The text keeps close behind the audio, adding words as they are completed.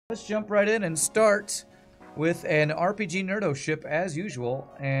Let's jump right in and start with an RPGNerdos ship as usual.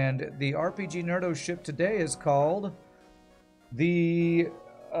 And the RPGNerdos ship today is called the,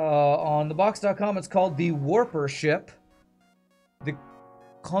 on thebox.com, it's called the Warper ship. The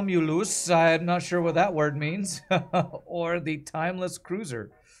Cumulus, I'm not sure what that word means. Or the Timeless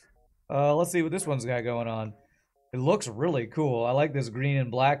Cruiser. Let's see what this one's got going on. It looks really cool. I like this green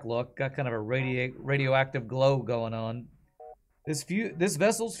and black look. Got kind of a radioactive glow going on. This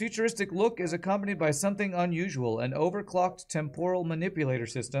vessel's futuristic look is accompanied by something unusual, an overclocked temporal manipulator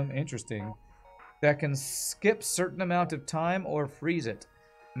system, interesting, that can skip certain amount of time or freeze it.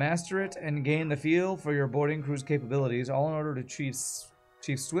 Master it and gain the feel for your boarding crew's capabilities, all in order to achieve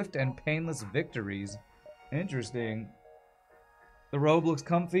swift and painless victories. Interesting. The robe looks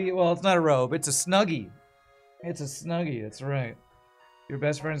comfy. Well, it's not a robe, it's a snuggie. It's a snuggie, that's right. Your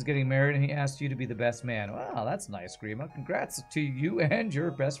best friend is getting married and he asked you to be the best man. Wow, that's nice, Screamo. Congrats to you and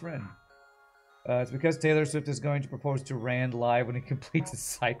your best friend. It's because Taylor Swift is going to propose to Rand live when he completes his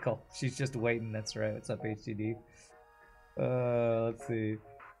cycle. She's just waiting, that's right. What's up, HTD? Let's see.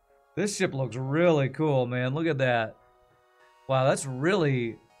 This ship looks really cool, man. Look at that. Wow, that's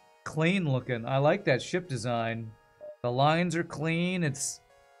really clean looking. I like that ship design. The lines are clean. It's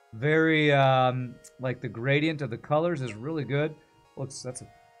very, like the gradient of the colors is really good. That's a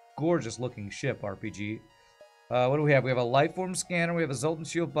gorgeous looking ship, RPG. What do we have? We have a lifeform scanner. We have a Zoltan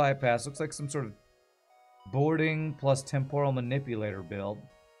shield bypass. Looks like some sort of boarding plus temporal manipulator build.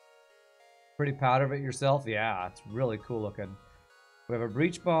 Pretty proud of it yourself? Yeah, it's really cool looking. We have a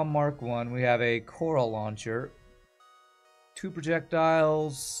breach bomb Mark 1. We have a coral launcher. 2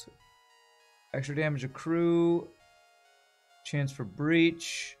 projectiles. Extra damage to crew. Chance for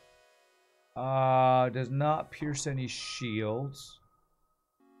breach. Does not pierce any shields.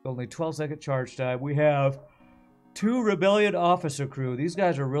 Only 12-second charge time. We have 2 Rebellion officer crew. These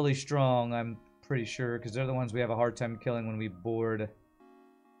guys are really strong, I'm pretty sure, because they're the ones we have a hard time killing when we board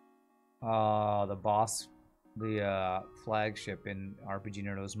the boss, the flagship in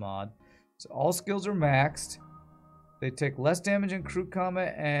RPGNerdos mod. So all skills are maxed. They take less damage in crew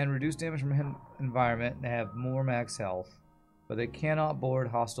combat and reduce damage from environment, and they have more max health. But they cannot board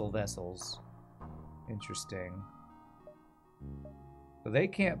hostile vessels. Interesting. So they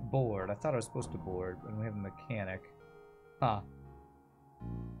can't board. I thought I was supposed to board, and we have a mechanic. Huh.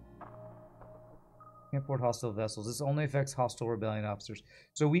 Can't board hostile vessels. This only affects hostile rebellion officers.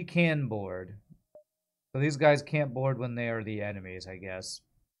 So we can board. So these guys can't board when they are the enemies, I guess.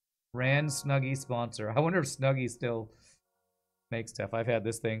 Rand Snuggie sponsor. I wonder if Snuggie still makes stuff. I've had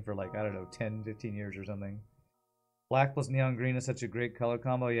this thing for like, I don't know, 10, 15 years or something. Black plus neon green is such a great color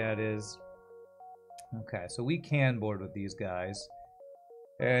combo. Yeah, it is. Okay, so we can board with these guys.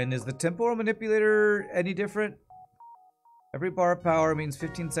 And is the temporal manipulator any different? Every bar of power means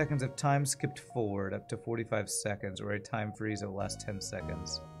 15 seconds of time skipped forward, up to 45 seconds, or a time freeze that will last 10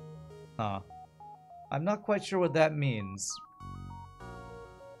 seconds. Huh. I'm not quite sure what that means.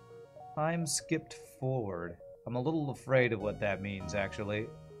 Time skipped forward. I'm a little afraid of what that means, actually.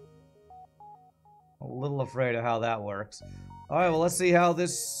 A little afraid of how that works. Alright, well, let's see how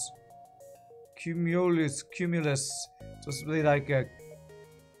this cumulus, supposed to be like a,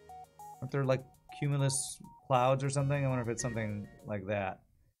 aren't there like cumulus clouds or something? I wonder if it's something like that.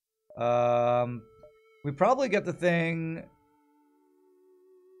 We probably get the thing.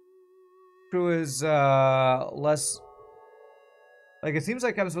 Crew is less, like, it seems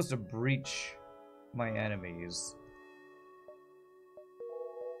like I'm supposed to breach my enemies.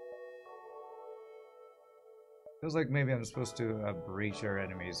 Feels like maybe I'm supposed to breach our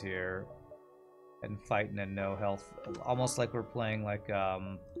enemies here and fighting in no health, almost like we're playing like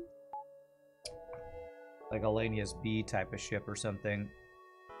Alanius B type of ship or something.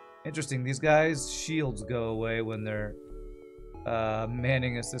 Interesting. These guys' shields go away when they're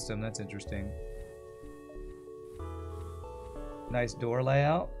manning a system. That's interesting. Nice door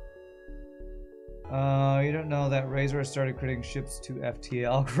layout. You don't know that Razor has started creating ships to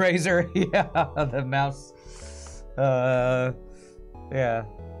FTL. Razor, yeah, the mouse. Yeah.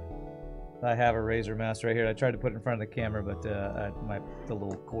 I have a Razor mouse right here. I tried to put it in front of the camera, but the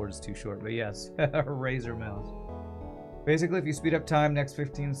little cord is too short. But yes, a Razor mouse. Basically, if you speed up time, next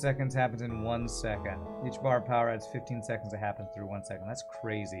 15 seconds happens in 1 second. Each bar of power adds 15 seconds to happen through 1 second. That's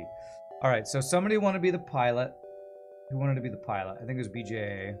crazy. Alright, so somebody wanted to be the pilot. Who wanted to be the pilot? I think it was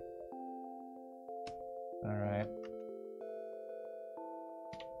BJ. Alright.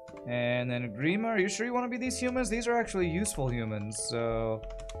 And then Grima, are you sure you want to be these humans? These are actually useful humans, so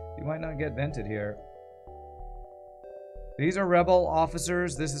you might not get vented here. These are rebel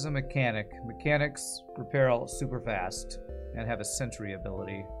officers. This is a mechanic. Mechanics repair all super fast. and have a sentry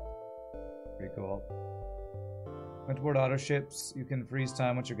ability. Pretty cool. Went toward auto ships. You can freeze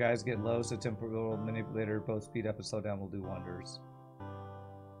time once your guys get low, so Temporal Manipulator, both speed up and slow down, will do wonders.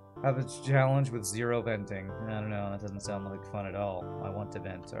 Have a challenge with 0 venting. I don't know, that doesn't sound like fun at all. I want to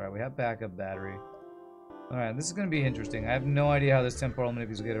vent. Alright, we have backup battery. Alright, this is going to be interesting. I have no idea how this Temporal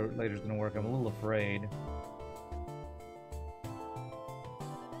Manipulator later is going to work. I'm a little afraid.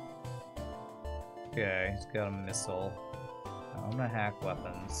 Okay, he's got a missile. I'm going to hack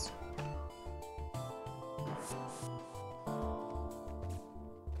weapons.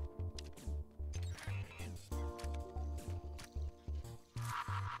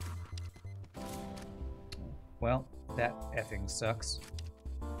 Well, that effing sucks.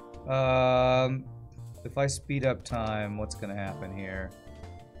 If I speed up time, what's gonna happen here?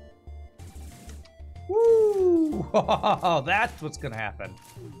 Woo! That's what's gonna happen.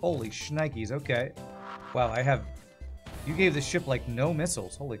 Holy shnikes, okay. Wow, I have... You gave the ship, like, no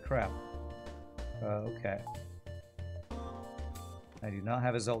missiles. Holy crap. Okay. I do not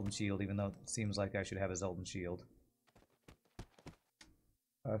have a Zoltan shield, even though it seems like I should have a Zoltan shield.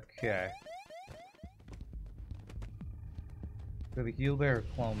 Okay. We have a heal bay or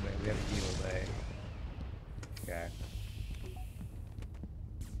clone bay? We have a heal bay. Okay.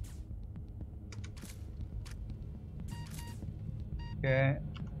 Okay.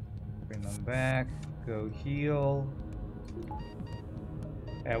 Bring them back. Go heal.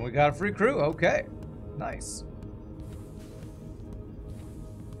 And we got a free crew. Okay. Nice.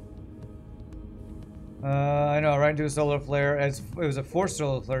 I know, right into a solar flare. It was a forced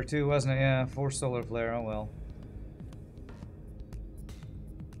solar flare too, wasn't it? Yeah, forced solar flare. Oh well.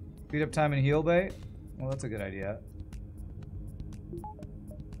 Speed up time and heal bay? Well, that's a good idea.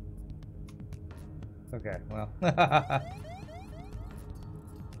 Okay, well.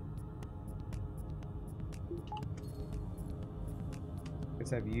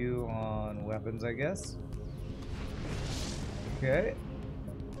 Let's have you on weapons, I guess. Okay.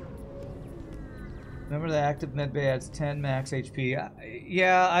 Remember the active med bay adds 10 max HP.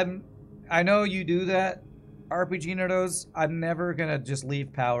 Yeah, I know you do that. RPGNerdos, I'm never gonna just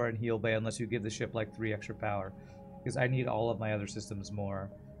leave power and heal bay unless you give the ship like 3 extra power, because I need all of my other systems more.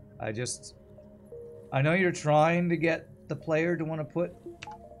 I know you're trying to get the player to want to put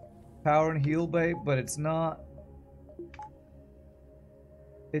power and heal bay, but it's not.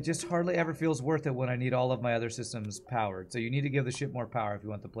 It just hardly ever feels worth it when I need all of my other systems powered. So you need to give the ship more power if you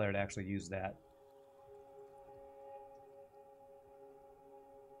want the player to actually use that.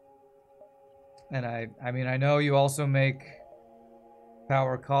 And I mean, I know you also make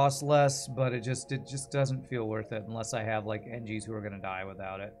power cost less, but it just doesn't feel worth it unless I have like NGs who are gonna die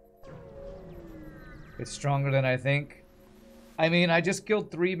without it. It's stronger than I think. I mean, I just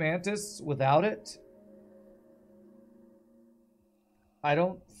killed 3 Mantis without it. I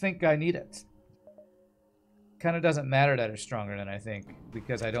don't think I need it. Kind of doesn't matter that it's stronger than I think,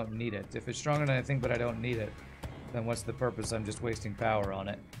 because I don't need it. If it's stronger than I think but I don't need it, then what's the purpose? I'm just wasting power on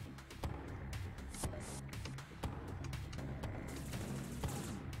it.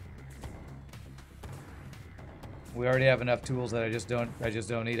 We already have enough tools that I just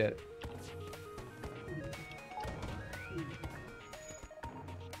don't need it.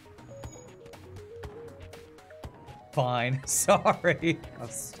 Fine. Sorry. I'm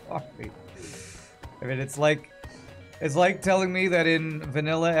sorry. I mean, it's like telling me that in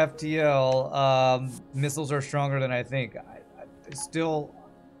vanilla FTL, missiles are stronger than I think.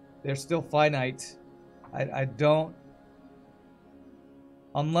 They're still finite. I don't...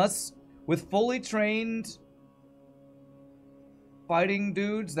 Unless with fully trained fighting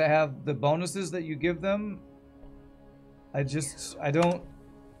dudes that have the bonuses that you give them, I don't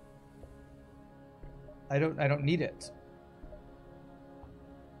need it.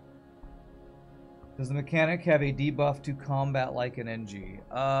 Does the mechanic have a debuff to combat like an NG?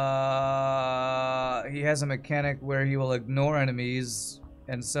 He has a mechanic where he will ignore enemies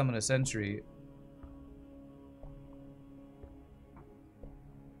and summon a sentry.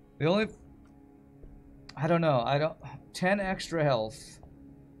 The only... I don't know. 10 extra health.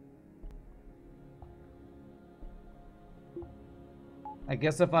 I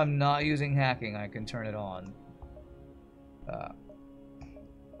guess if I'm not using hacking, I can turn it on.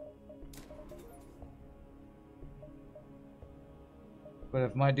 But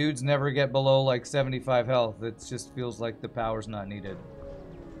if my dudes never get below like 75 health, it just feels like the power's not needed.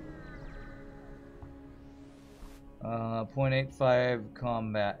 0.85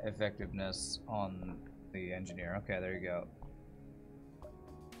 combat effectiveness on the engineer. Okay, there you go.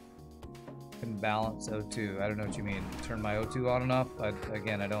 Can balance O2. I don't know what you mean. Turn my O2 on and off?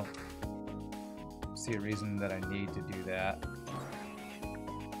 Again, I don't see a reason that I need to do that.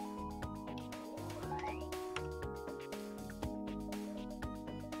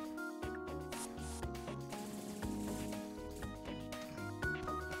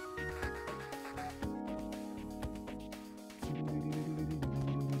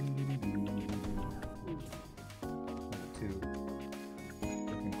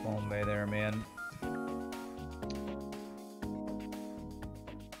 There, man.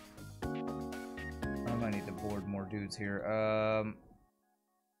 I might need to board more dudes here.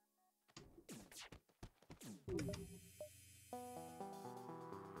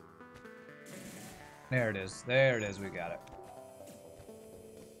 There it is. There it is. We got it.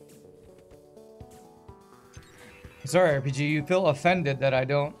 Sorry, RPG. You feel offended that I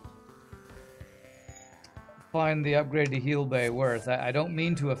don't find the upgrade to heal bay worth. I don't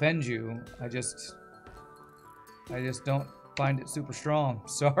mean to offend you. I just don't find it super strong.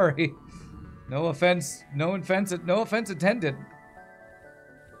 Sorry. No offense. No offense intended.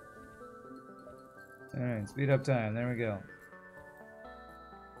 All right, speed up time. There we go.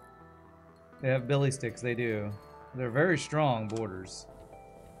 They have billy sticks. They do. They're very strong borders.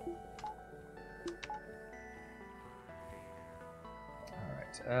 All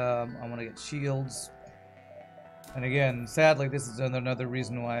right. I want to get shields. And again, sadly, this is another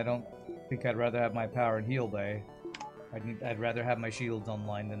reason why I don't think I'd rather have my power and heal bay. I'd rather have my shields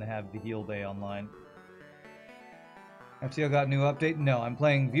online than have the heal bay online. FTL got a new update? No, I'm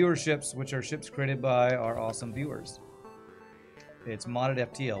playing viewerships, which are ships created by our awesome viewers. It's modded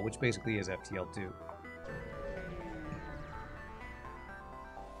FTL, which basically is FTL 2.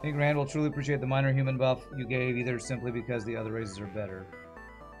 I think Rand will truly appreciate the minor human buff you gave, either simply because the other races are better.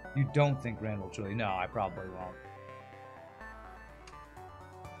 You don't think Rand will truly? No, I probably won't.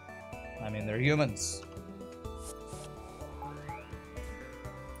 I mean, they're humans.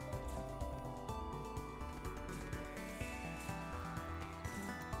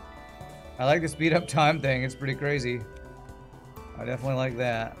 I like the speed up time thing. It's pretty crazy. I definitely like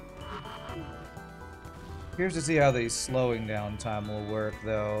that. Here's to see how the slowing down time will work,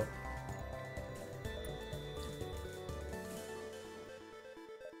 though.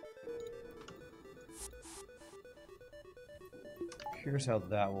 Here's how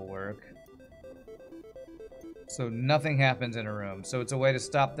that will work. So nothing happens in a room. So it's a way to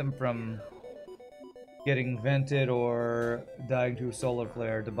stop them from getting vented or dying to a solar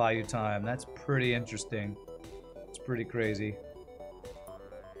flare to buy you time. That's pretty interesting. It's pretty crazy.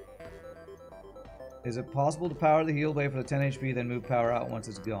 Is it possible to power the heal bay for the 10 HP, then move power out once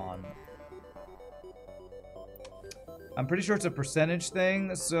it's gone? I'm pretty sure it's a percentage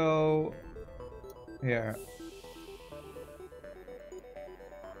thing, so... Here.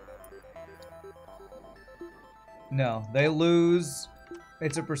 No, they lose.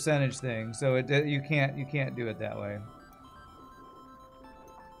 It's a percentage thing, so you can't do it that way.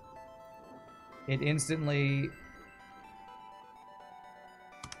 It instantly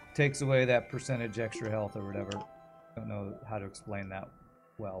takes away that percentage extra health or whatever. Don't know how to explain that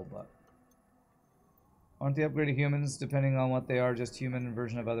well, but aren't the upgraded humans, depending on what they are, just human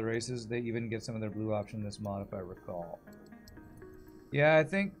version of other races? They even get some of their blue option in this mod, if I recall. Yeah, I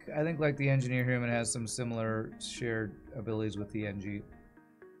think like the engineer human has some similar shared abilities with the NG.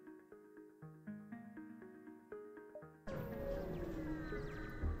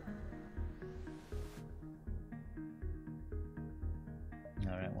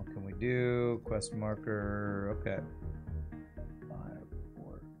 Alright, what can we do? Quest marker, okay. 5,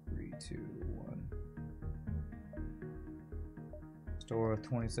 4, 3, 2, 1. Store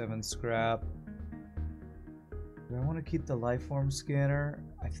 27 scrap. Do I want to keep the lifeform scanner?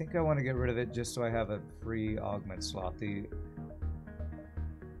 I think I want to get rid of it just so I have a free augment slot. I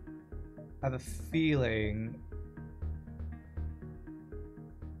have a feeling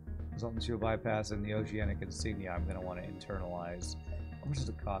resulting to a bypass and the oceanic insignia I'm going to want to internalize. How much does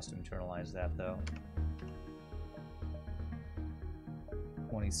it cost to internalize that, though?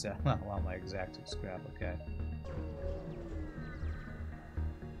 27. Wow, my exact scrap, okay.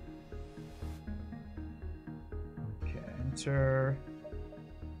 Enter.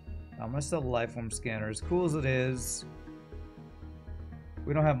 I'm gonna sell the lifeform scanner. As cool as it is,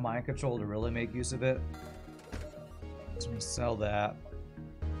 we don't have mind control to really make use of it. So I'm gonna sell that.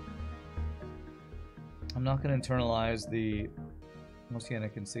 I'm not gonna internalize the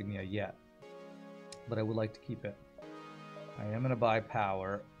oceanic insignia yet, but I would like to keep it. I am gonna buy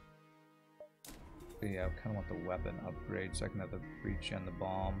power. Yeah, I kind of want the weapon upgrade so I can have the breach and the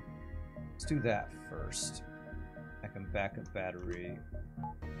bomb. Let's do that first. I can backup battery,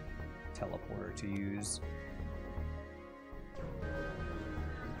 teleporter to use.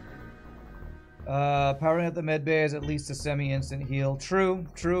 Powering up the med bay is at least a semi-instant heal. True,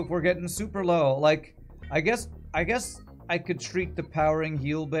 true. If we're getting super low, like, I guess I could treat the powering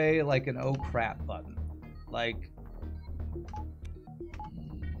heal bay like an oh crap button. Like,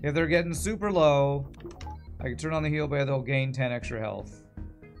 if they're getting super low, I can turn on the heal bay, they'll gain 10 extra health.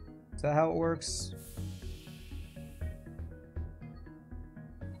 Is that how it works?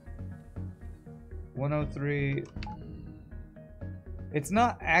 $103. It's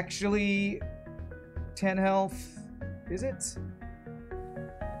not actually 10 health, is it?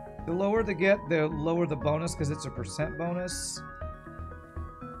 The lower they get, the lower the bonus because it's a percent bonus.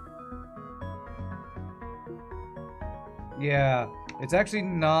 Yeah, it's actually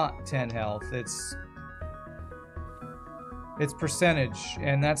not 10 health. It's percentage,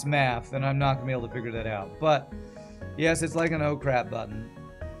 and that's math, and I'm not gonna be able to figure that out. But yes, it's like an oh crap button.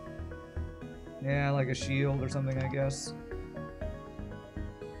 Yeah, like a shield or something, I guess.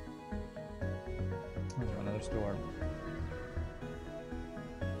 Another store.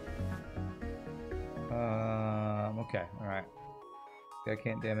 Okay, alright. Guy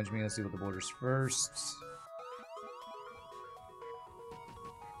can't damage me. Let's see what the border's first.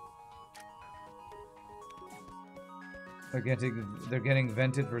 They're getting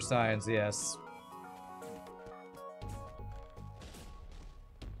vented for science, yes.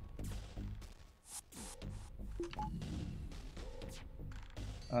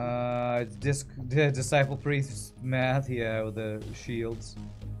 Disciple priest math, yeah, with the shields.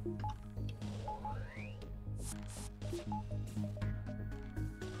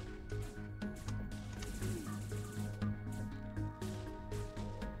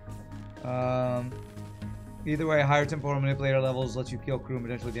 Either way, higher temporal manipulator levels lets you kill crew and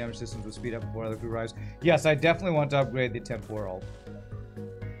potentially damage systems with speed up before other crew rise. Yes, I definitely want to upgrade the temporal.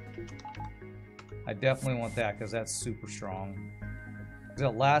 I definitely want that because that's super strong.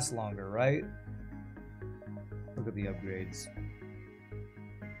 It'll last longer, right? Look at the upgrades.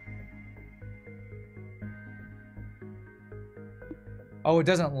 Oh, it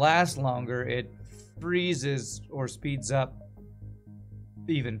doesn't last longer. It freezes or speeds up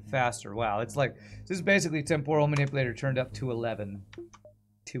even faster. Wow, it's like this is basically temporal manipulator turned up to 11.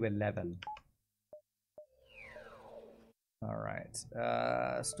 To 11. All right.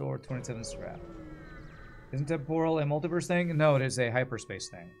 Store 27 scrap. Isn't temporal a multiverse thing? No, it is a hyperspace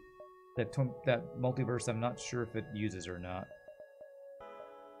thing. That multiverse, I'm not sure if it uses or not.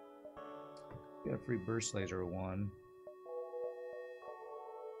 Got a free burst laser one.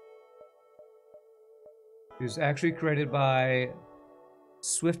 It was actually created by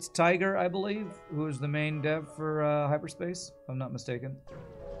Swift Tiger, I believe, who is the main dev for Hyperspace, if I'm not mistaken.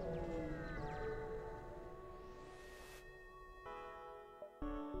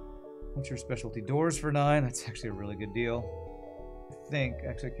 What's your specialty? Doors for 9. That's actually a really good deal. I think.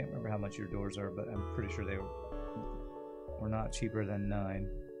 Actually, I can't remember how much your doors are, but I'm pretty sure they were not cheaper than 9.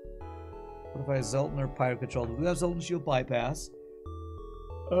 What if I have Zoltan or Pirate Control? Do we have Zoltan Shield Bypass?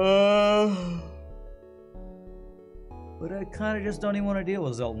 But I kind of just don't even want to deal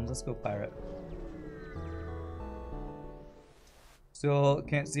with Zoltans. Let's go Pirate. Still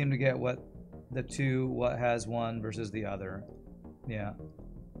can't seem to get what has one versus the other. Yeah.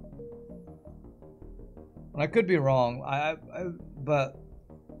 I could be wrong. But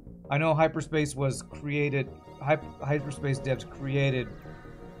I know Hyperspace was created. Hyperspace devs created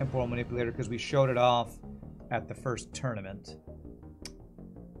Temporal Manipulator because we showed it off at the first tournament.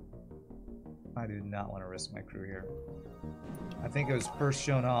 I do not want to risk my crew here. I think it was first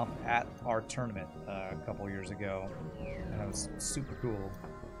shown off at our tournament a couple years ago, and it was super cool.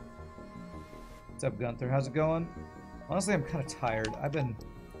 What's up, Gunther? How's it going? Honestly, I'm kind of tired. I've been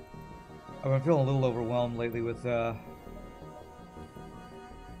feeling a little overwhelmed lately with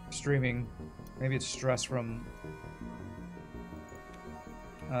streaming. Maybe it's stress from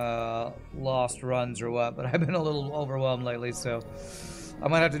lost runs or what, but I've been a little overwhelmed lately, so I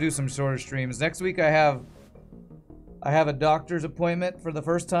might have to do some shorter streams. Next week I have a doctor's appointment for the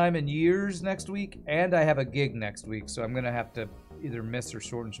first time in years next week, and I have a gig next week, so I'm gonna have to either miss or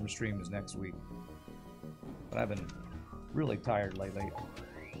shorten some streams next week. But I've been really tired lately.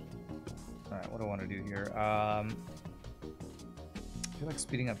 Alright, what do I want to do here? I feel like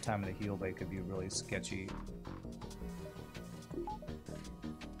speeding up time of the heal bay could be really sketchy.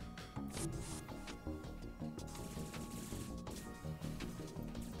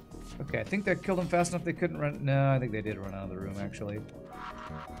 Okay, I think that killed them fast enough they couldn't run. No, I think they did run out of the room, actually. There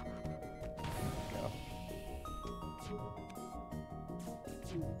we go.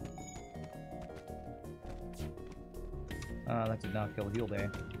 That did not kill heal bay.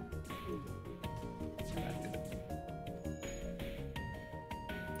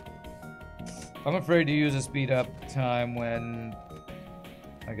 I'm afraid to use a speed up time when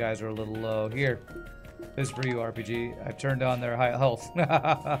my guys are a little low. Here, this is for you, RPG. I turned on their high health.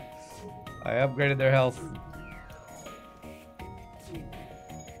 I upgraded their health.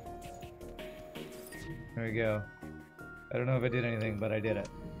 There we go. I don't know if I did anything, but I did it.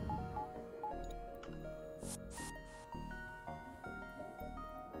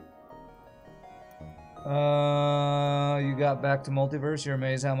 You got back to multiverse. You're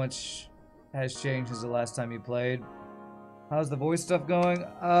amazed how much has changed since the last time you played. How's the voice stuff going?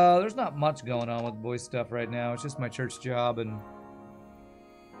 There's not much going on with voice stuff right now. It's just my church job and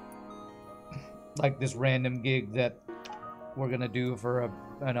like this random gig that we're gonna do for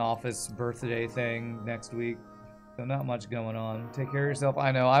an office birthday thing next week. So not much going on. Take care of yourself.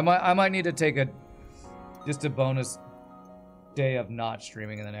 I know. I might need to take just a bonus day of not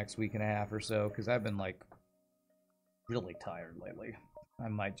streaming in the next week and a half or so, because I've been like really tired lately. I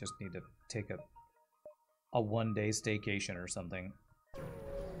might just need to take a one-day staycation or something.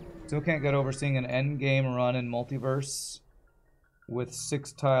 Still can't get over seeing an end game run in multiverse with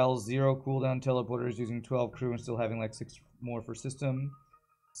 6 tiles, 0 cooldown teleporters, using 12 crew, and still having like 6 more for system.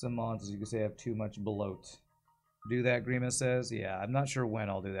 Some mods, as you can say, have too much bloat. Do that, Grima says. Yeah, I'm not sure when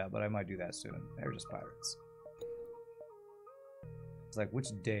I'll do that, but I might do that soon. They're just pirates. It's like, which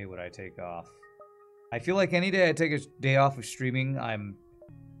day would I take off? I feel like any day I take a day off of streaming, I'm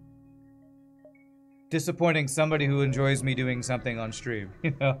disappointing somebody who enjoys me doing something on stream.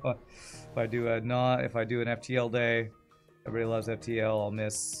 You know, if I do an FTL day, everybody loves FTL, I'll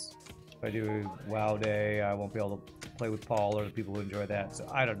miss. If I do a WoW day, I won't be able to play with Paul or the people who enjoy that. So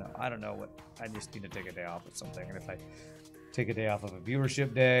I don't know what. I just need to take a day off of something. And if I take a day off of a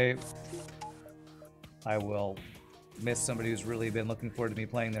viewership day, I will miss somebody who's really been looking forward to me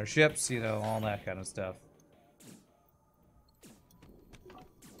playing their ships, you know, all that kind of stuff.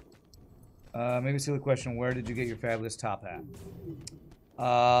 Maybe a silly question, where did you get your fabulous top hat?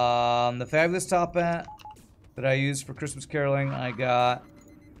 The fabulous top hat that I used for Christmas caroling, I got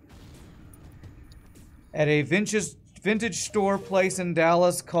at a vintage store place in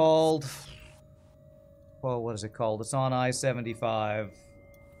Dallas called, well, what is it called? It's on I-75.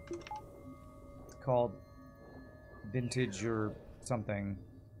 It's called Vintage or something.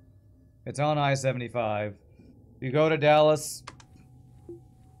 It's on I-75. You go to Dallas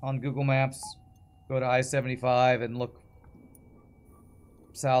on Google Maps, go to I-75 and look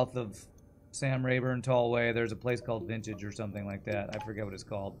south of Sam Rayburn Tollway. There's a place called Vintage or something like that. I forget what it's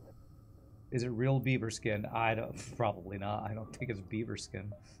called. Is it real beaver skin? I don't, probably not. I don't think it's beaver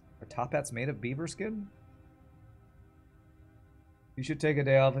skin. Are top hats made of beaver skin? You should take a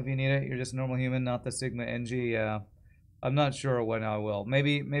day off if you need it. You're just a normal human, not the Sigma NG. Yeah. I'm not sure when I will.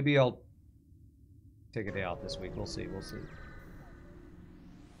 Maybe I'll take a day off this week. We'll see. We'll see.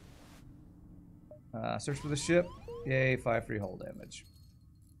 Search for the ship. Yay, 5 free hull damage.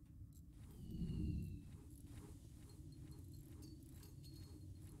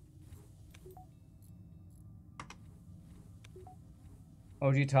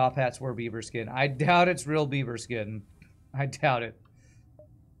 OG top hats were beaver skin. I doubt it's real beaver skin. I doubt it.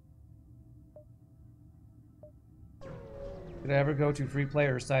 Did I ever go to Free Play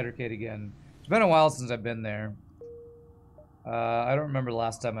or Cidercade again? It's been a while since I've been there. I don't remember the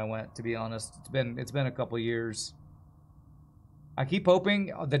last time I went, to be honest. It's been a couple years. I keep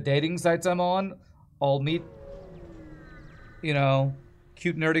hoping the dating sites I'm on, I'll meet, you know,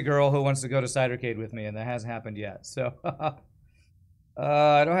 cute nerdy girl who wants to go to Cidercade with me, and that hasn't happened yet. So,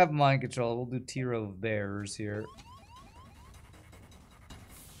 I don't have mind control. We'll do tier of bears here.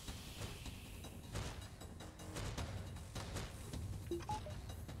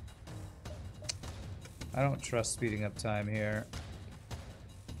 I don't trust speeding up time here.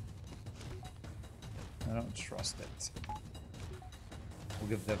 I don't trust it. We'll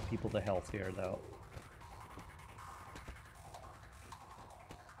give the people the health here, though.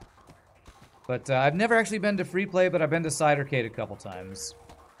 But I've never actually been to Free Play, but I've been to Cidercade a couple times.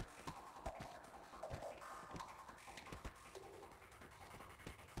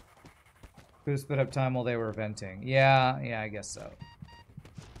 Could have sped up time while they were venting. Yeah, I guess so.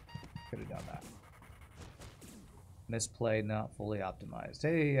 Could have done that. Misplay, not fully optimized.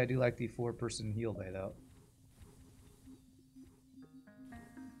 Hey, I do like the 4-person heal bay, though.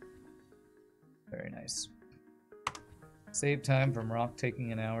 Very nice. Save time from Rock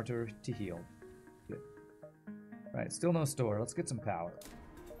taking an hour to heal. Good. Right, still no store. Let's get some power.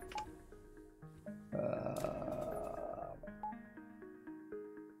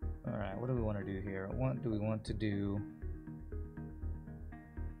 Alright, what do we want to do here? What do we want to do?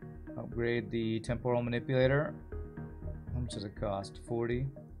 Upgrade the Temporal Manipulator. How much does it cost? 40.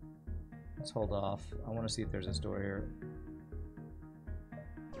 Let's hold off. I want to see if there's a door here.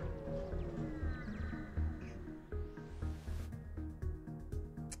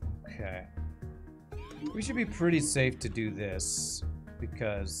 Okay. We should be pretty safe to do this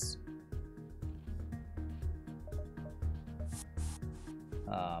because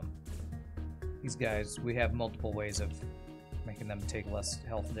these guys, we have multiple ways of making them take less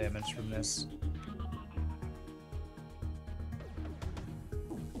health damage from this.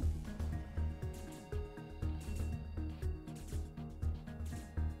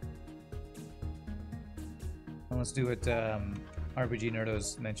 And let's do what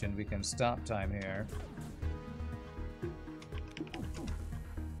RPGNerdos mentioned. We can stop time here.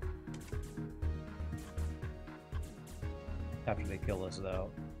 After they kill us, though.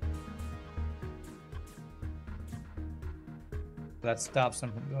 That stops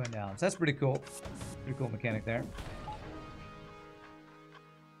them from going down. So that's pretty cool. Pretty cool mechanic there.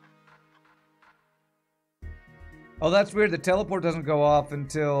 Oh, that's weird. The teleport doesn't go off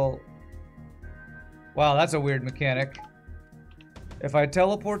until... Wow, that's a weird mechanic. If I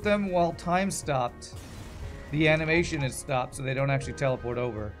teleport them while time stopped, the animation is stopped, so they don't actually teleport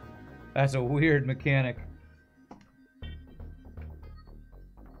over. That's a weird mechanic.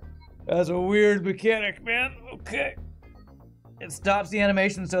 That's a weird mechanic, man. Okay. It stops the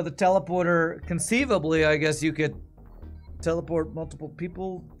animation, so the teleporter, conceivably, I guess you could teleport multiple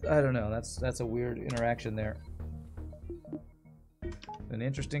people. I don't know. That's a weird interaction there. An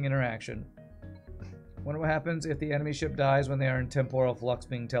interesting interaction. Wonder what happens if the enemy ship dies when they are in temporal flux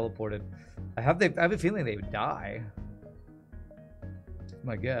being teleported. I have a feeling they would die.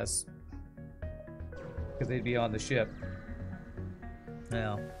 My guess. Because they'd be on the ship.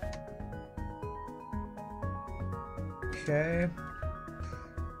 Now. Okay.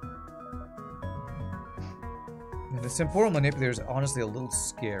 And the Temporal Manipulator is honestly a little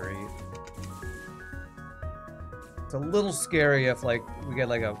scary. It's a little scary if, like, we get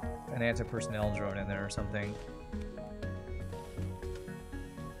like an anti-personnel drone in there or something.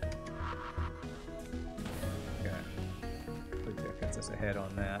 Okay. Hopefully that gets us ahead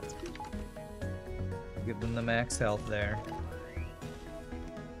on that. Give them the max health there.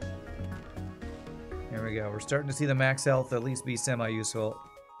 There we go. We're starting to see the max health at least be semi-useful.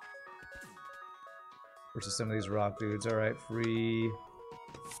 Versus some of these rock dudes. Alright, free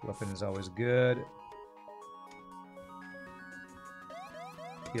weapon is always good.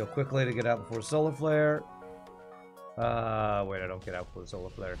 Heal quickly to get out before solar flare. Wait, I don't get out before the solar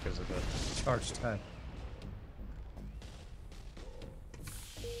flare because of the charge time.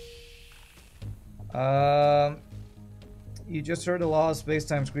 You just heard the law of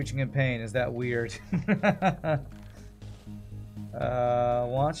space-time screeching in pain. Is that weird?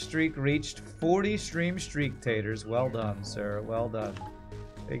 Watch streak reached 40 stream streak-taters. Well done, sir. Well done.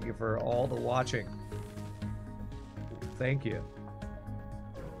 Thank you for all the watching. Thank you.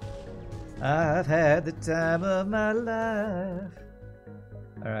 I've had the time of my life.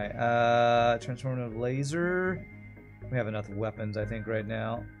 Alright, transformative laser. We have enough weapons, I think, right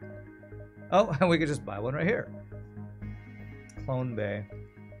now. Oh, and we could just buy one right here. Clone Bay.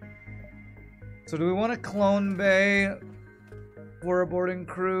 So do we want a Clone Bay for a boarding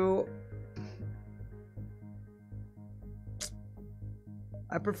crew?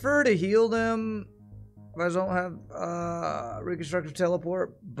 I prefer to heal them if I don't have reconstructive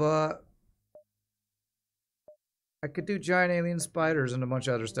teleport, but I could do giant alien spiders and a bunch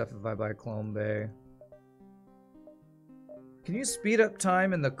of other stuff if I buy Clone Bay. Can you speed up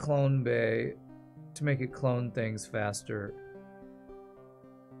time in the Clone Bay to make it clone things faster?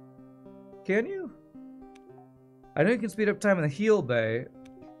 Can you? I know you can speed up time in the Heal Bay.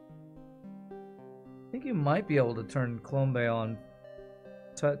 I think you might be able to turn Clone Bay on,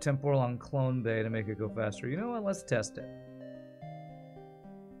 Temporal on Clone Bay to make it go faster. You know what? Let's test it.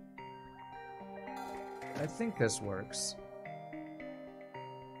 I think this works.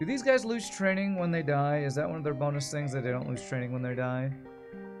 Do these guys lose training when they die? Is that one of their bonus things, that they don't lose training when they die?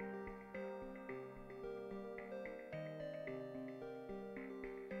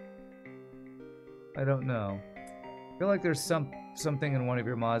 I don't know. I feel like there's something in one of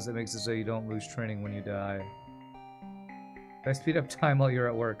your mods that makes it so you don't lose training when you die. If I speed up time while you're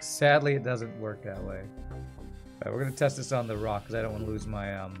at work. Sadly, it doesn't work that way. Alright, we're gonna test this on the rock because I don't want to lose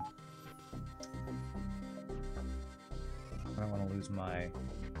my I don't want to lose my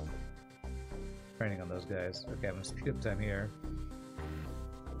training on those guys. Okay, I'm gonna speed up time here.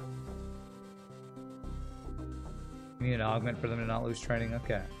 You need an augment for them to not lose training?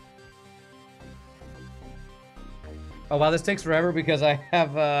 Okay. Oh wow, this takes forever because I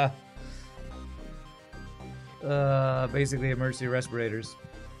have basically emergency respirators.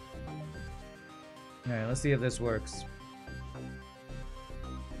 Alright, let's see if this works.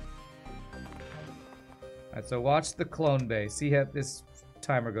 Alright, so watch the clone base. See how this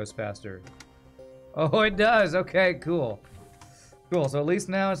timer goes faster. Oh, it does! Okay, cool. Cool, so at least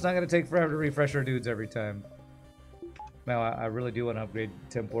now it's not going to take forever to refresh our dudes every time. Now, I really do want to upgrade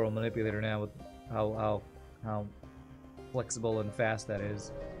Temporal Manipulator now with how flexible and fast that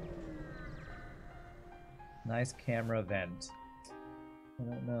is. Nice camera vent. I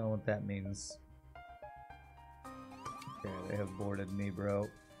don't know what that means. Okay, they have boarded me, bro.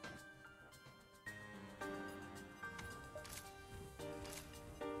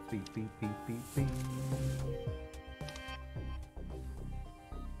 Beep, beep, beep, beep, beep.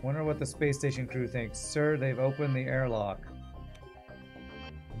 Wonder what the space station crew thinks. Sir, they've opened the airlock.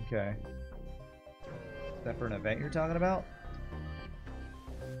 Okay. Is that for an event you're talking about?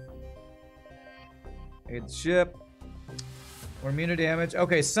 Aid the ship. We're immune to damage.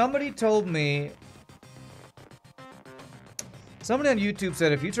 Okay, somebody told me... Somebody on YouTube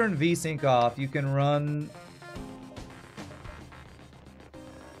said if you turn VSync off, you can run...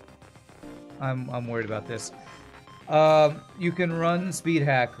 I'm worried about this. You can run speed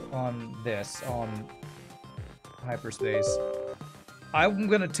hack on this, on Hyperspace. I'm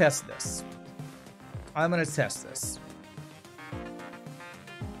gonna test this. I'm gonna test this.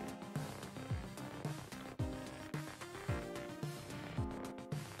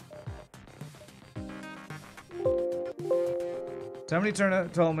 Somebody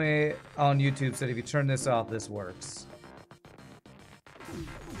told me on YouTube, said if you turn this off, this works.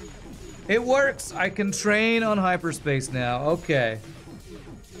 It works! I can train on Hyperspace now. Okay.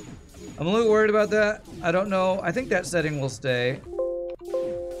 I'm a little worried about that. I don't know. I think that setting will stay.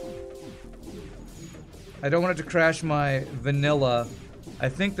 I don't want it to crash my vanilla. I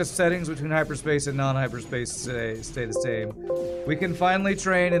think the settings between Hyperspace and non-Hyperspace stay the same. We can finally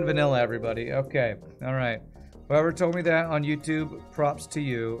train in vanilla, everybody. Okay. Alright. Whoever told me that on YouTube, props to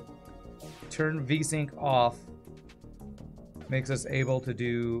you. Turn VSync off. Makes us able to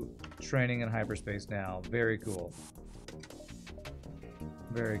do training in Hyperspace now. Very cool.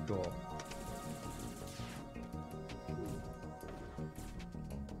 Very cool.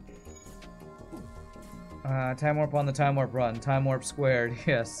 Time warp on the time warp run. Time warp squared.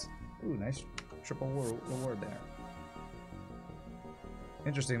 Yes. Ooh, nice triple reward there.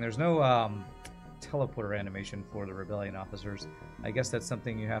 Interesting. There's no teleporter animation for the Rebellion officers. I guess that's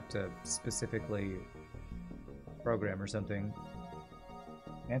something you have to specifically program or something.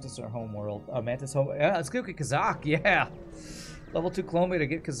 Mantis our home world. Mantis home. Yeah, let's go get Kazak. Yeah. Level 2 clone me to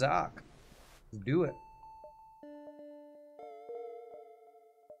get Kazak. Let's do it.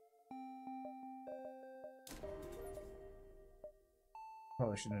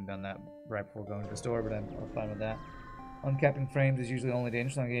 Probably shouldn't have done that right before going to the store, but I'm fine with that. Uncapping frames is usually only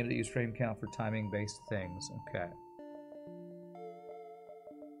dangerous on games that use frame count for timing-based things. Okay.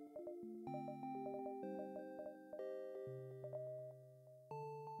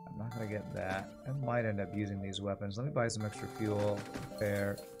 I'm not gonna get that. I might end up using these weapons. Let me buy some extra fuel.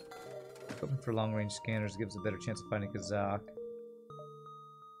 Fair. Equipment for long-range scanners gives a better chance of finding Kazak.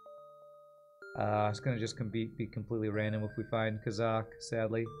 It's gonna just be completely random if we find Kazak,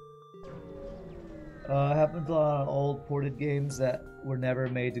 sadly. Happens a lot of old ported games that were never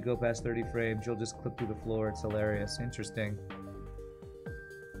made to go past 30 frames. You'll just clip through the floor. It's hilarious. Interesting.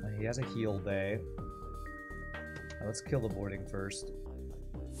 He has a heal bay. Let's kill the boarding first.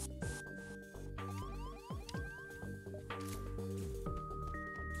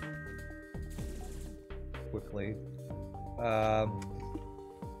 Quickly. Let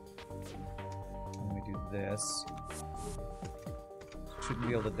me do this. Shouldn't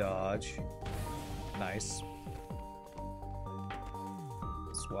be able to dodge. Nice.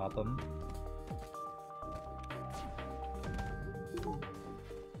 Swap them.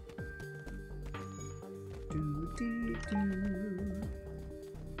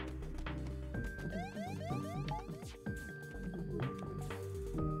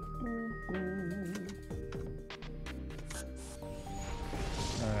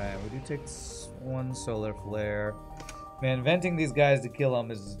 Alright, we do take one solar flare. Man, venting these guys to kill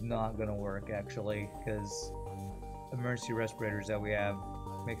them is not gonna work, actually, because emergency respirators that we have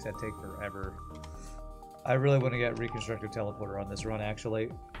makes that take forever. I really want to get reconstructive teleporter on this run,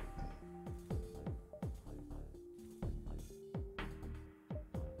 actually.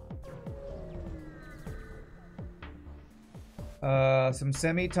 Some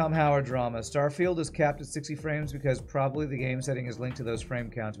semi-Tom Howard drama. Starfield is capped at 60 frames because probably the game setting is linked to those frame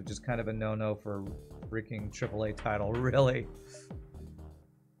counts, which is kind of a no-no for freaking AAA title, really.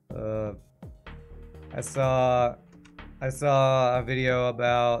 I saw a video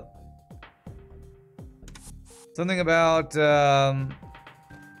about Something about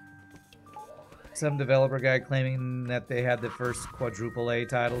some developer guy claiming that they had the first quadruple A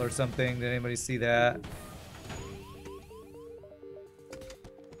title or something. Did anybody see that?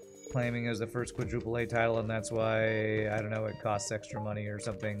 Claiming it was the first quadruple A title, and that's why, I don't know, it costs extra money or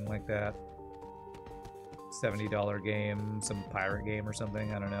something like that. $70 game, some pirate game or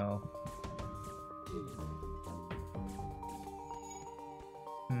something, I don't know.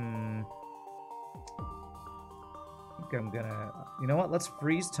 I think I'm gonna... You know what? Let's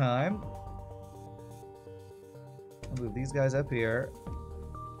freeze time. I'll move these guys up here.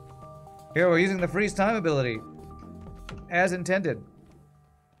 Here, we're using the freeze time ability. As intended.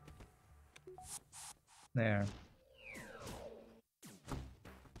 There.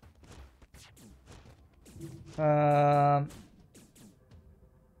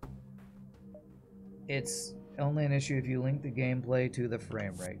 It's only an issue if you link the gameplay to the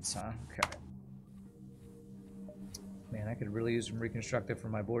frame rates, huh? Okay. Man, I could really use some reconstructive for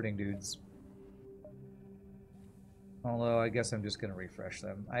my boarding dudes. Although, I guess I'm just gonna refresh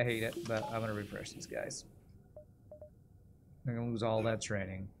them. I hate it, but I'm gonna refresh these guys. I'm gonna lose all that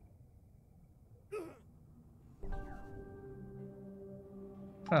training.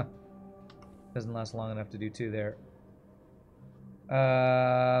 Huh. Doesn't last long enough to do two there.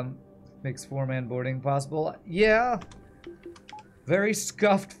 Makes four-man boarding possible. Yeah. Very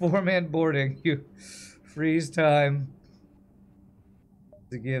scuffed four-man boarding. You freeze time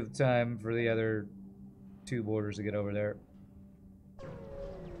to give time for the other two boarders to get over there.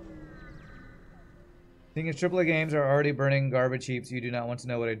 Seeing as AAA games are already burning garbage heaps, you do not want to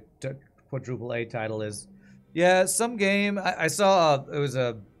know what a quadruple A title is. Yeah, some game I saw it was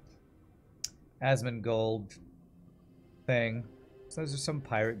a Asmongold thing. So there's some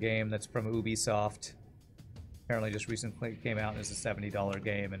pirate game that's from Ubisoft. Apparently just recently came out and it's a $70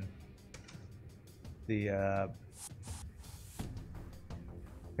 game, and the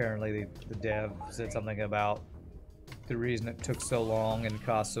apparently the dev said something about the reason it took so long and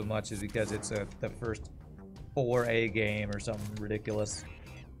cost so much is because it's the first 4A game or something ridiculous.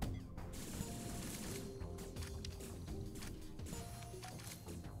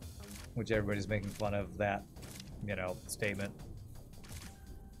 Which everybody's making fun of that, you know, statement.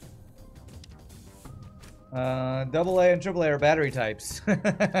 AA and AAA are battery types.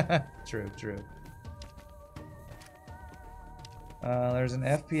 True, true. There's an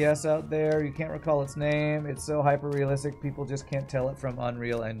FPS out there. You can't recall its name. It's so hyper-realistic, people just can't tell it from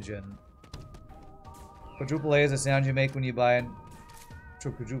Unreal Engine. Quadruple A is the sound you make when you buy a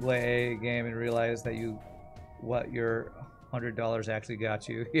quadruple A game and realize that what your $100 actually got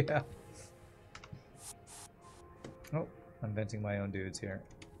you. Yeah. Oh, I'm venting my own dudes here.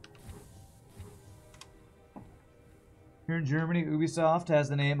 Here in Germany, Ubisoft has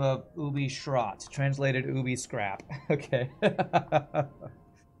the name of Ubi Schrott, translated Ubi Scrap. Okay. All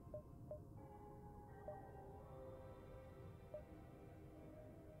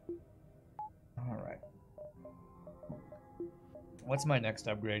right. What's my next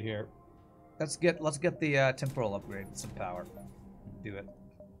upgrade here? Let's get the temporal upgrade with some power. Do it.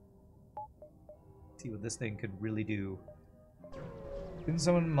 See what this thing could really do. Didn't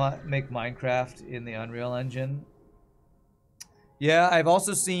someone make Minecraft in the Unreal Engine? Yeah, I've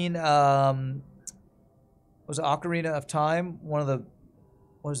also seen was it Ocarina of Time? One of the,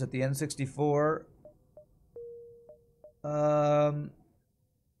 what was it, the N64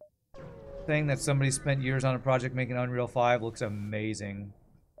 thing that somebody spent years on a project making Unreal 5. Looks amazing.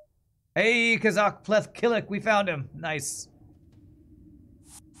 Hey, Kazakh Pleth Killik, we found him. Nice.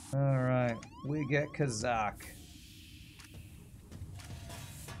 All right, we get Kazakh.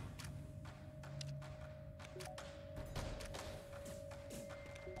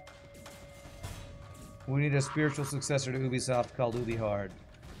 We need a spiritual successor to Ubisoft called Ubi Hard.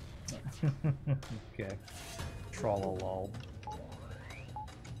 Okay. Trollolol.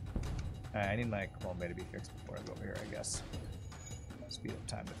 Alright, I need my clone bay to be fixed before I go over here, I guess. Speed up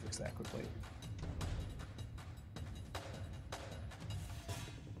time to fix that quickly.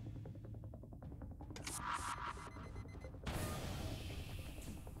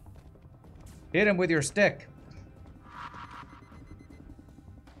 Hit him with your stick.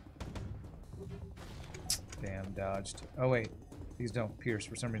 Damn, dodged. Oh wait, these don't pierce.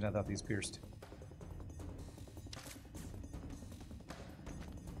 For some reason I thought these pierced.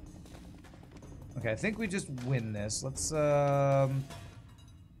 Okay, I think we just win this. Let's home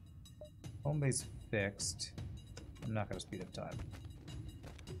base fixed. I'm not gonna speed up time.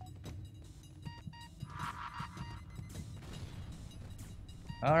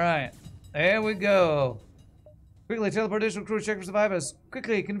 Alright, there we go. Quickly teleport additional crew check for survivors.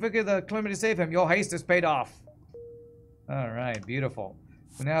 Quickly configure the calamity to save him. Your haste has paid off. Alright, beautiful.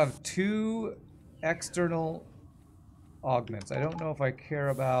 We now have 2 external augments. I don't know if I care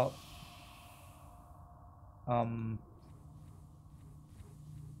about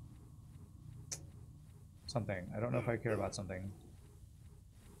something. I don't know if I care about something.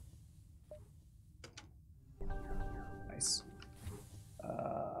 Nice.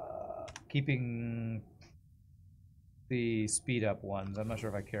 Keeping the speed up ones. I'm not sure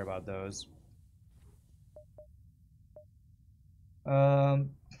if I care about those.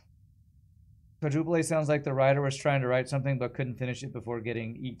 Quadruple A sounds like the writer was trying to write something but couldn't finish it before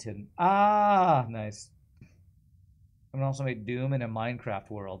getting eaten. Ah, nice. I can also make Doom in a Minecraft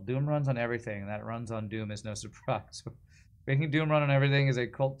world. Doom runs on everything. That runs on Doom is no surprise. Making Doom run on everything is a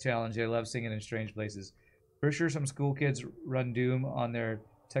cult challenge. I love seeing it in strange places. For sure some school kids run Doom on their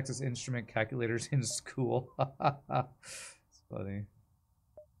Texas Instrument calculators in school. It's funny.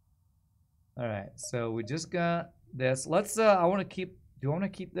 Alright, so we just got this. Let's, do I want to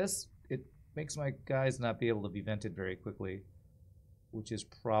keep this? It makes my guys not be able to be vented very quickly, which is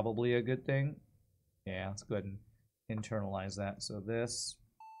probably a good thing. Yeah, let's go ahead and internalize that. So this,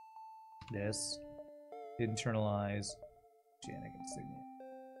 internalize, Janik insignia.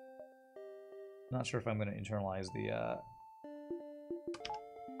 Not sure if I'm going to internalize the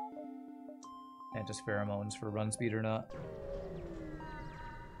Mantis pheromones for run speed or not.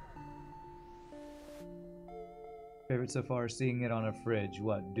 Favorite so far, seeing it on a fridge.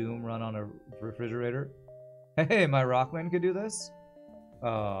 What, Doom run on a refrigerator? Hey, my Rockman could do this?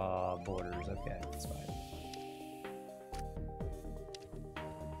 Borders, okay, that's fine.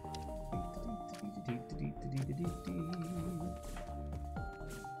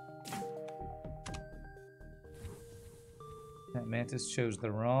 That Mantis chose the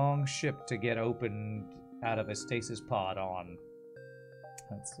wrong ship to get opened out of a stasis pod on.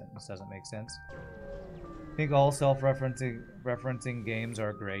 That sentence doesn't make sense. I think all self-referencing games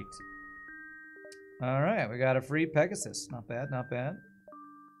are great. Alright, we got a free Pegasus. Not bad, not bad.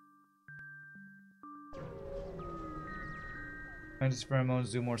 Mantis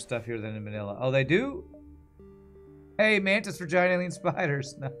pheromones do more stuff here than in vanilla. Oh, they do? Hey, Mantis for giant alien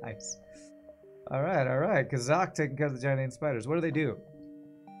spiders. Nice. Alright. Kazakh taking care of the giant alien spiders. What do they do?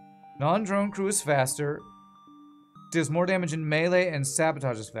 Non-drone crew is faster. Does more damage in melee and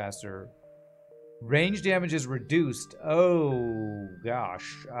sabotage is faster. Range damage is reduced. Oh,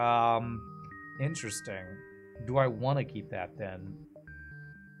 gosh. Interesting. Do I want to keep that then?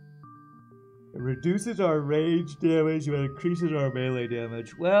 It reduces our range damage but increases our melee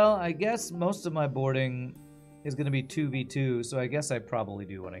damage. Well, I guess most of my boarding is going to be 2v2, so I guess I probably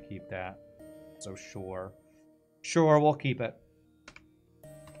do want to keep that. So sure. Sure, we'll keep it.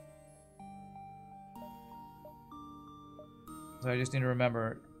 So I just need to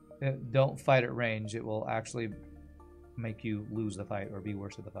remember, don't fight at range. It will actually make you lose the fight or be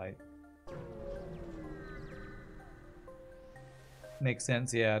worse at the fight. Makes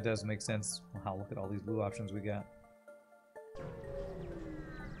sense? Yeah, it does make sense. Wow, look at all these blue options we got.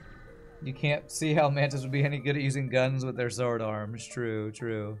 You can't see how Mantis would be any good at using guns with their sword arms. True,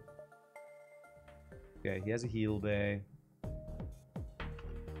 true. Okay, he has a heal bay.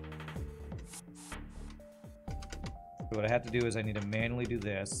 So what I have to do is I need to manually do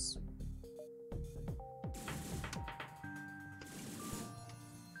this.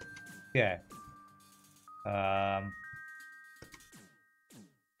 Okay.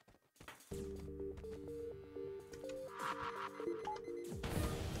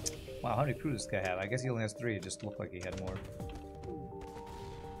 Wow, how many crews does this guy have? I guess he only has 3. It just looked like he had more.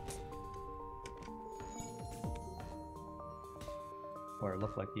 Or it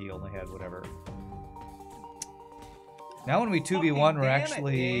looked like he only had whatever. Now when we 2v1, we're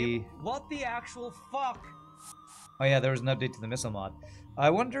actually... What the actual fuck? Oh yeah, there was an update to the missile mod. I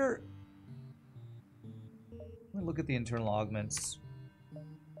wonder... Let me look at the internal augments.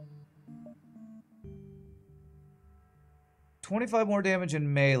 25 more damage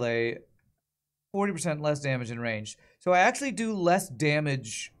in melee, 40% less damage in range. So I actually do less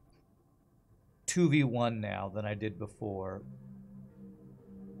damage 2v1 now than I did before.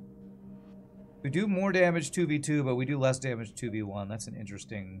 We do more damage 2v2, but we do less damage 2v1. That's an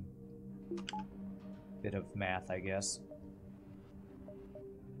interesting bit of math, I guess.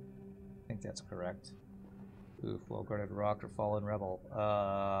 I think that's correct. Oof, well-guarded rock or fallen rebel. I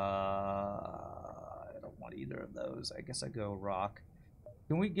don't want either of those. I guess I go rock.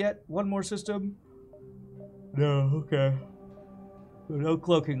 Can we get one more system? No, okay. No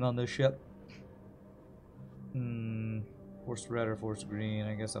cloaking on this ship. Force red or force green.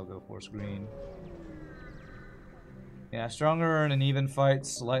 I guess I'll go force green. Yeah, stronger in an even fight,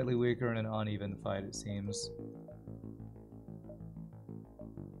 slightly weaker in an uneven fight, it seems.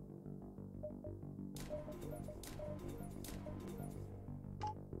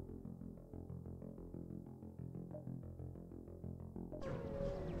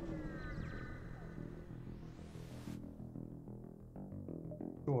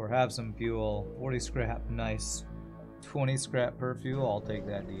 Sure, have some fuel. 40 scrap, nice. 20 scrap per fuel, I'll take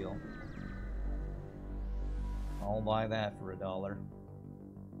that deal. I'll buy that for $1.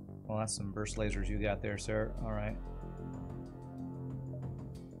 Well, that's some burst lasers you got there, sir. Alright.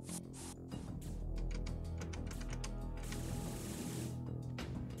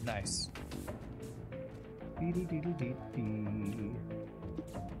 Nice.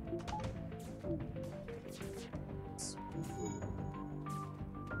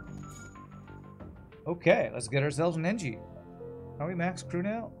 Okay, let's get ourselves an NG. Are we max crew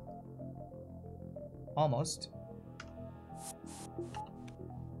now? Almost.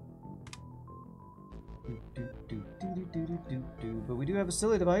 But we do have a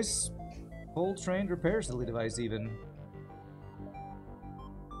silly device. Full trained repair silly device even.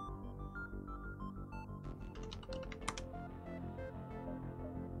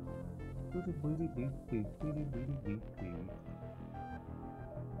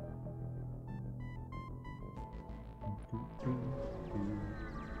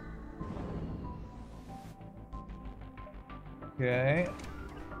 Okay.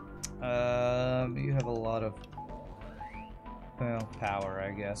 You have a lot of, well, power,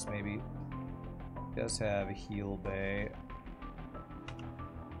 I guess, maybe. Does have a heal bay.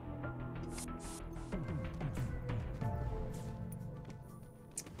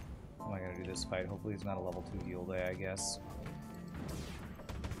 How am I gonna do this fight? Hopefully it's not a level 2 heal bay, I guess.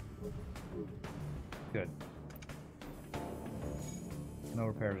 Good. No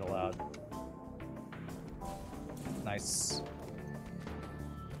repairs allowed. Nice.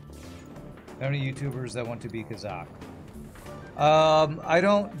 How many YouTubers that want to be Kazakh? I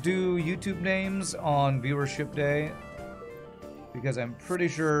don't do YouTube names on viewership day because I'm pretty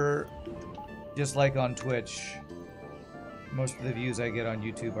sure, just like on Twitch, most of the views I get on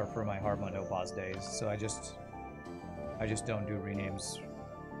YouTube are for my Hardmon No Pause days. So I just don't do renames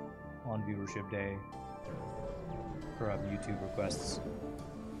on viewership day for YouTube requests.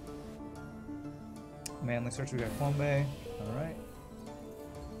 Manly search, we got Kwombe. Alright.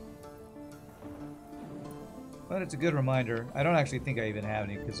 But it's a good reminder. I don't actually think I even have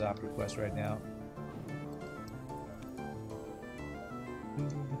any Kazakh requests right now.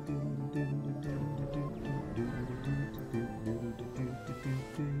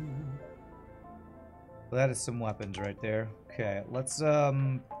 Well, that is some weapons right there. Okay, let's how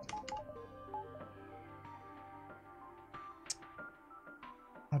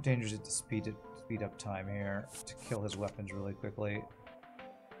dangerous is it to speed up time here to kill his weapons really quickly?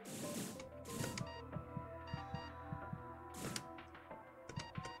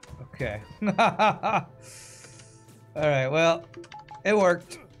 Okay. Alright, well, it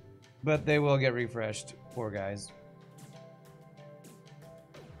worked. But they will get refreshed. Poor guys.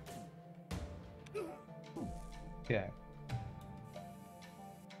 Okay.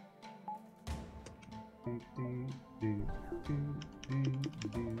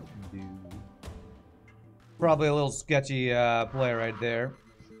 Probably a little sketchy play right there.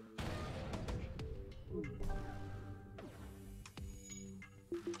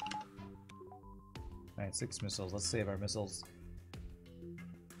 Alright, 6 missiles. Let's save our missiles.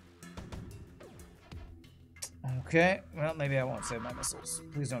 Okay, well, maybe I won't save my missiles.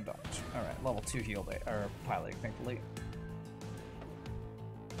 Please don't dodge. Alright, level 2 heal bay, or piloting, thankfully.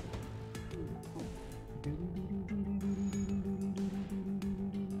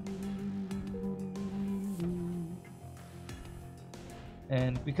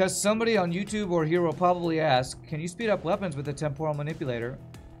 And because somebody on YouTube or here will probably ask, can you speed up weapons with the Temporal Manipulator?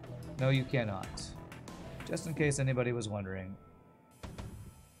 No, you cannot. Just in case anybody was wondering.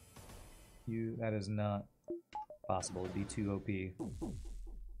 That is not possible. It'd be too OP.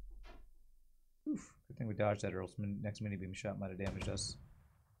 Oof. Good thing we dodged that, or else next mini beam shot might have damaged us.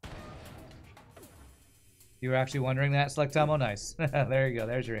 You were actually wondering that, Select Tomo? Nice. There you go.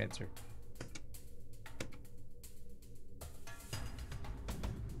 There's your answer.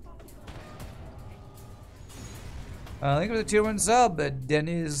 Thank you for the tier 1 sub,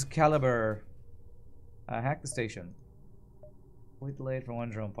 Dennis Caliber. Hack the station. Fully delayed for 1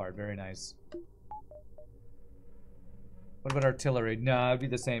 drone part. Very nice. What about artillery? No, it'd be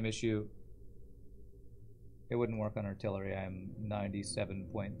the same issue. It wouldn't work on artillery. I'm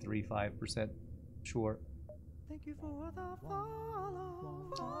 97.35% sure. Thank you for the follow.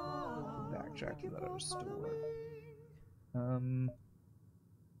 Backtrack to that other store.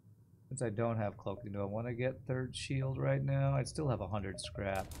 Since I don't have cloaking, do I want to get 3rd shield right now? I'd still have 100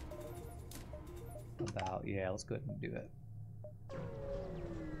 scrap. about. Yeah, let's go ahead and do it.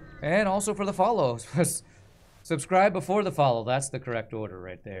 And also for the follow. Subscribe before the follow. That's the correct order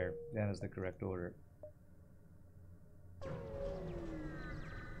right there. That is the correct order.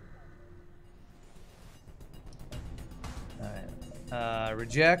 Alright.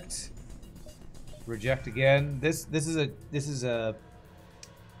 Reject. Reject again. This is a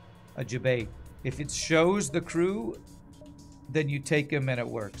debate. If it shows the crew, then you take him and it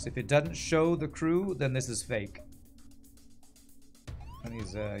works. If it doesn't show the crew, then this is fake. And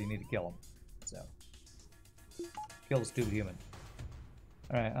he's you need to kill him. So kill the stupid human.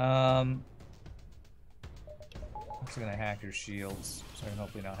 Alright, I'm just gonna hack your shields, so I can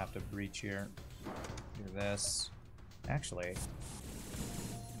hopefully not have to breach here. Do this. Actually,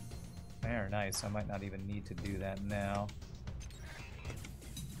 very nice. I might not even need to do that now.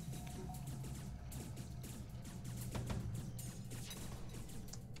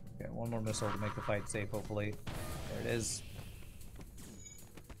 Okay, one more missile to make the fight safe, hopefully. There it is.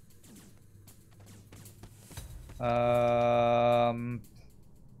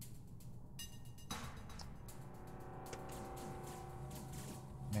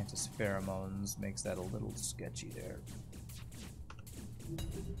 Mantis pheromones makes that a little sketchy there.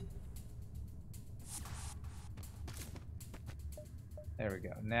 There we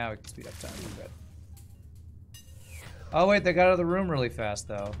go. Now we can speed up time a little bit. Oh wait, they got out of the room really fast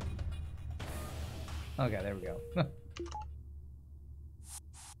though. Okay, there we go. I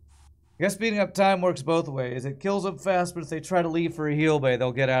guess speeding up time works both ways. It kills them fast, but if they try to leave for a heal bay,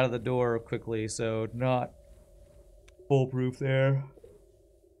 they'll get out of the door quickly, so not foolproof there.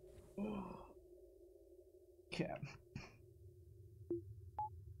 Okay.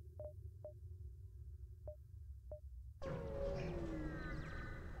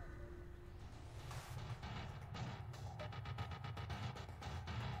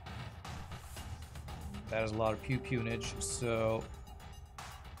 That is a lot of pew-pewnage, so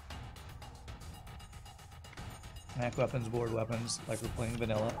hack weapons, board weapons, like we're playing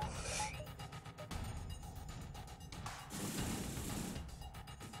vanilla.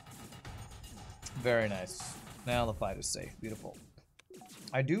 Very nice. Now the fight is safe. Beautiful.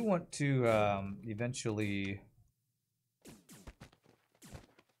 I do want to eventually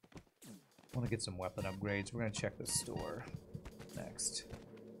want to get some weapon upgrades. We're going to check the store next.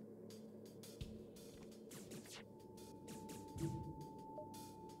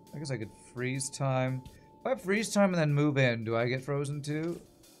 I guess I could freeze time. If I freeze time and then move in, do I get frozen too?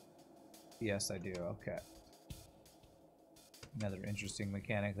 Yes, I do. Okay. Another interesting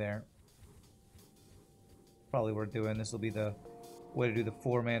mechanic there. Probably worth doing. This will be the way to do the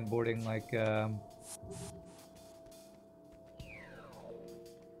 4-man boarding like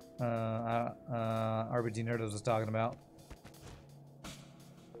RPGNerdos was talking about.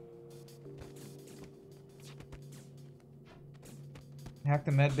 Hack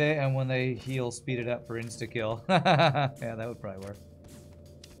the med bay, and when they heal, speed it up for insta-kill. Yeah, that would probably work.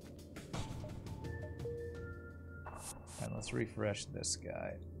 And let's refresh this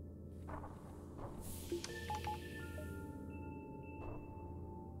guy.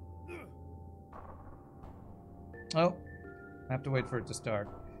 Oh, I have to wait for it to start.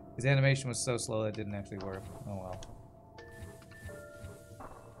 His animation was so slow that it didn't actually work. Oh well.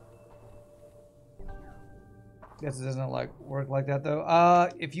 Guess it doesn't work like that though.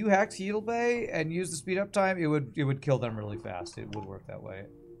 If you hacked heal bay and used the speed up time, it would kill them really fast. It would work that way.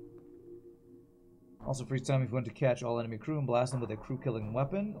 Also freeze time if you want to catch all enemy crew and blast them with a crew killing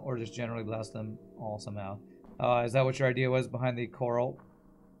weapon, or just generally blast them all somehow. Is that what your idea was behind the coral?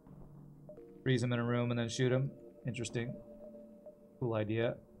 Freeze them in a room and then shoot them. Interesting. Cool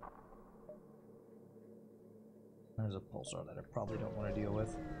idea. There's a pulsar that I probably don't want to deal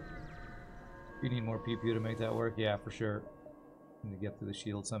with. You need more PP to make that work? Yeah, for sure. Need to get through the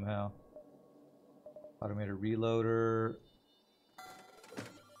shield somehow. Automated reloader.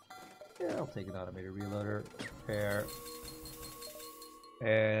 Yeah, I'll take an automated reloader. Repair.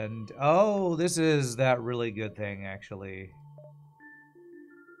 And oh, this is that really good thing actually.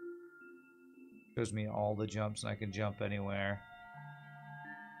 Shows me all the jumps and I can jump anywhere.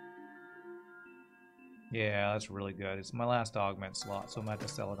 Yeah, that's really good. It's my last augment slot, so I'm going to have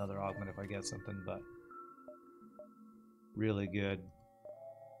to sell another augment if I get something, but really good.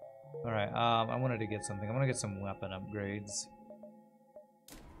 Alright, I wanted to get something. I want to get some weapon upgrades.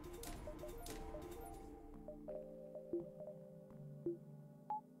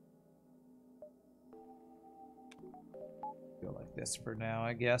 Go like this for now,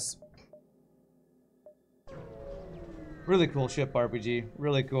 I guess. Really cool ship RPG.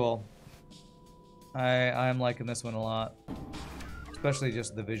 Really cool. I'm liking this one a lot. Especially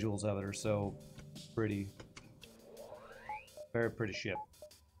just the visuals of it are so Pretty. Very pretty ship.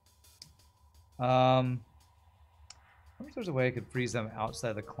 I wonder if there's a way I could freeze them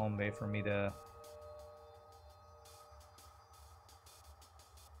outside the clone bay for me to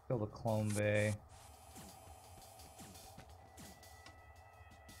kill the clone bay.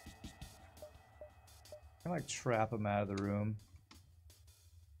 I like trap them out of the room.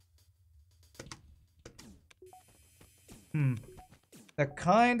 That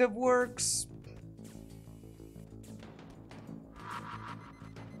kind of works.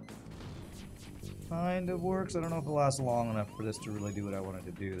 Kind of works. I don't know if it'll last long enough for this to really do what I wanted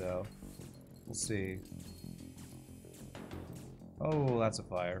to do, though. We'll see. Oh, that's a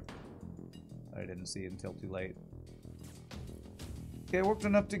fire. I didn't see it until too late. Okay, it worked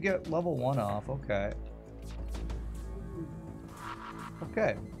enough to get level 1 off. Okay.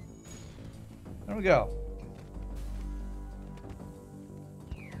 Okay. There we go.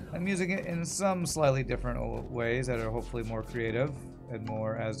 I'm using it in some slightly different ways that are hopefully more creative and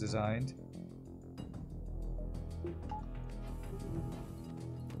more as designed.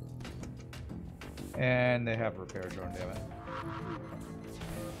 And they have repair drone, damn it.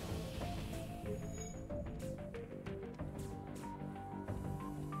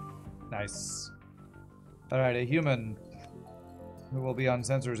 Nice. Alright, a human who will be on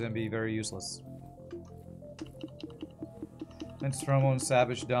sensors and be very useless. Mantis pheromone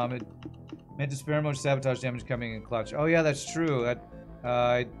savage damage. Mantis pheromone sabotage damage coming in clutch. Oh yeah, that's true.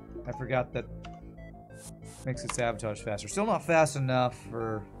 I forgot that makes it sabotage faster. Still not fast enough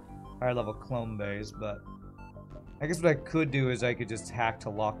for higher level clone bays, but I guess what I could do is I could just hack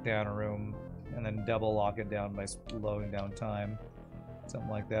to lock down a room and then double lock it down by slowing down time. Something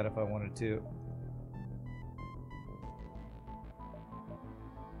like that if I wanted to.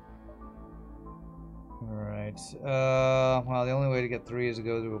 Alright. Well, the only way to get 3 is to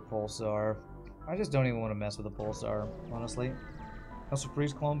go through a pulsar. I just don't even want to mess with a pulsar, honestly. Also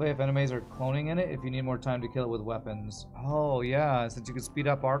freeze clone bay if enemies are cloning in it, if you need more time to kill it with weapons. Oh yeah, since you can speed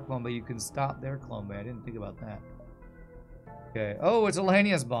up our clone bay, you can stop their clone bay. I didn't think about that. Okay. Oh, it's a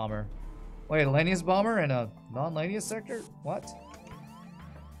Lanius bomber. Wait, a Lanius bomber in a non-Lanius sector? What?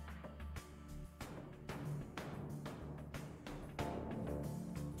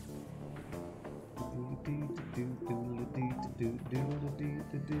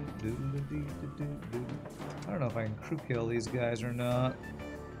 I don't know if I can crew kill these guys or not.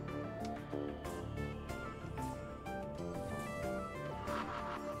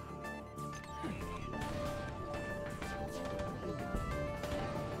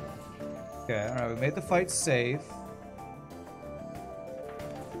 Okay, alright, we made the fight safe.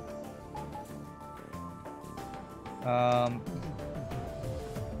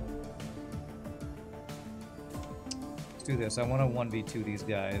 Let's do this. I want to 1v2 these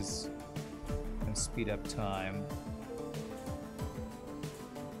guys and speed up time.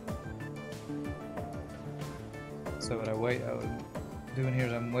 So what I'm doing here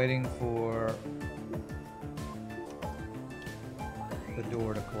is I'm waiting for the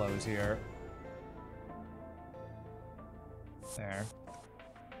door to close here. There.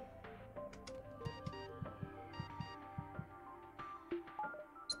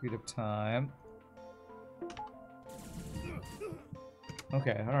 Speed up time.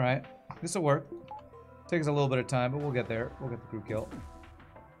 Okay, alright. This'll work. Takes a little bit of time, but we'll get there. We'll get the crew kill.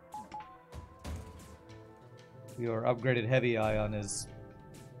 Your upgraded heavy ion is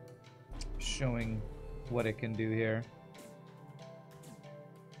showing what it can do here.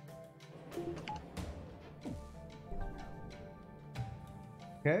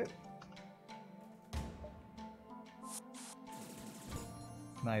 Okay.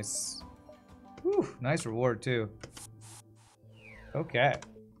 Nice. Whew, nice reward too. Okay.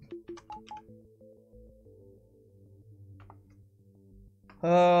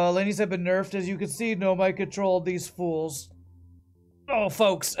 Lanies have been nerfed, as you can see. No, I controlled these fools. Oh,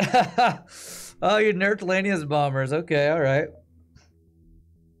 folks. Oh, you nerfed Lanius bombers. Okay, alright.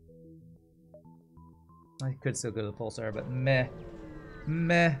 I could still go to the pulsar, but meh.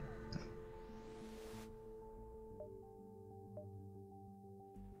 Meh.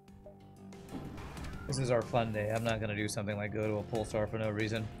 This is our fun day. I'm not gonna do something like go to a pulsar for no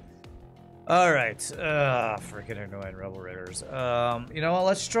reason. Alright. Freaking annoying rebel raiders. You know what,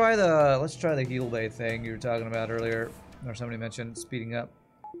 let's try the heal bay thing you were talking about earlier. Or somebody mentioned speeding up.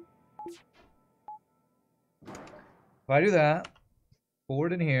 If I do that,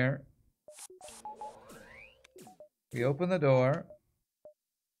 forward in here. We open the door.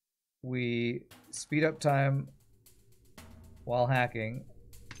 We speed up time while hacking.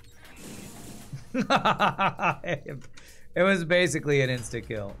 It was basically an insta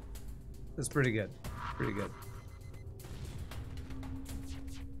kill. It's pretty good. Pretty good.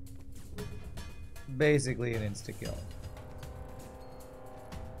 Basically an insta-kill.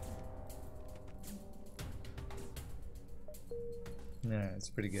 Yeah, it's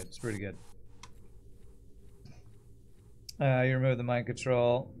pretty good. It's pretty good. You remove the mind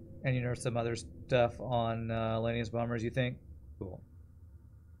control, and you nerf some other stuff on Lanius bombers, you think? Cool.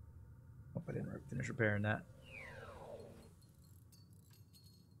 Hope I didn't finish repairing that.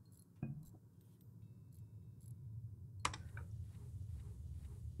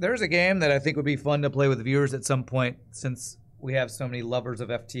 There's a game that I think would be fun to play with viewers at some point, since we have so many lovers of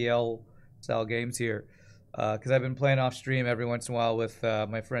FTL style games here. Because I've been playing off stream every once in a while with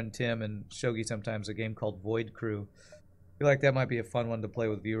my friend Tim and Shogi sometimes, a game called Void Crew. I feel like that might be a fun one to play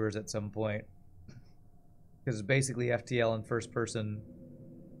with viewers at some point. Because it's basically FTL in first person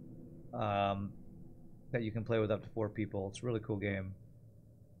that you can play with up to 4 people. It's a really cool game.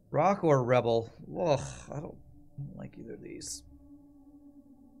 Rock or Rebel? Ugh, I don't like either of these.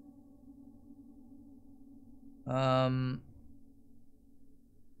 I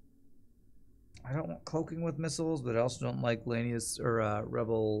don't want cloaking with missiles, but I also don't like Lanius or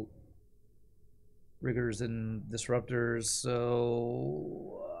Rebel riggers and disruptors,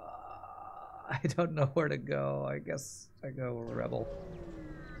 so I don't know where to go. I guess I go Rebel.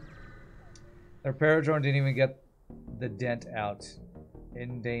 Their Paradrone didn't even get the dent out.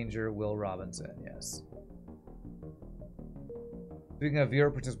 In danger, Will Robinson, yes. Speaking of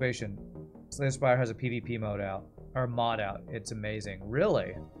viewer participation, Slay the Spire has a PvP mode out, or mod out. It's amazing.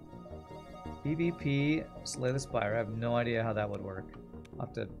 Really? PvP Slay the Spire. I have no idea how that would work. I'll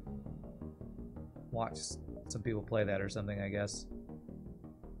have to watch some people play that or something, I guess.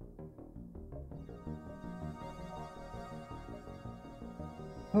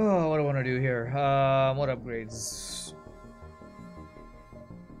 Oh, what do I want to do here? What upgrades?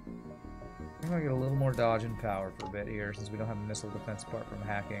 I'm gonna get a little more dodge and power for a bit here, since we don't have a missile defense apart from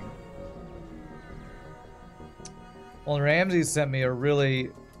hacking. Well, Ramsey sent me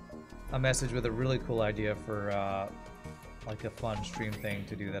a message with a really cool idea for like a fun stream thing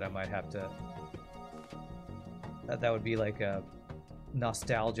to do that I might have to. That would be like a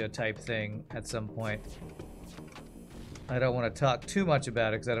nostalgia type thing at some point. I don't want to talk too much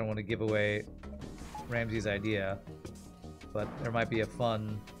about it because I don't want to give away Ramsey's idea, but there might be a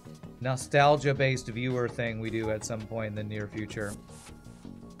fun nostalgia-based viewer thing we do at some point in the near future.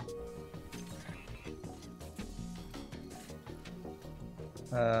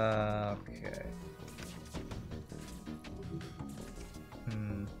 Okay.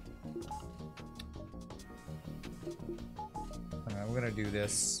 Alright, we're gonna do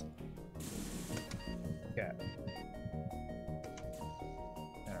this. Okay.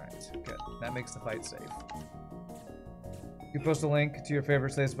 Alright, good. That makes the fight safe. You post a link to your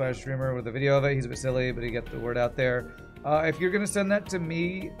favorite Slay the Spire streamer with a video of it. He's a bit silly, but he gets the word out there. If you're gonna send that to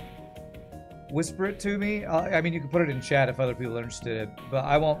me, whisper it to me. I mean, you can put it in chat if other people are interested, but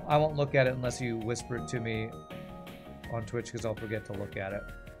I won't look at it unless you whisper it to me on Twitch, because I'll forget to look at it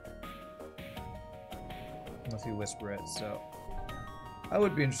unless you whisper it. So I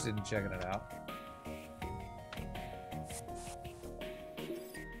would be interested in checking it out.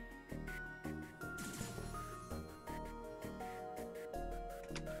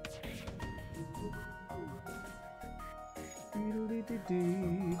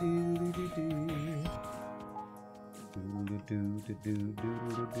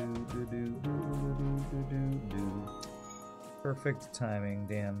 Perfect timing,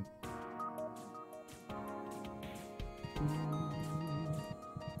 damn.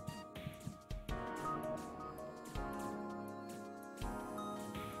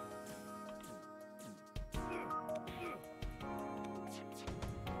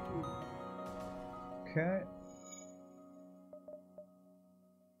 Okay.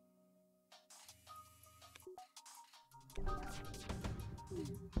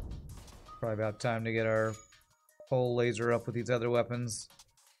 Probably about time to get our whole laser up with these other weapons.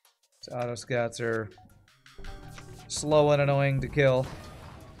 These auto scouts are slow and annoying to kill.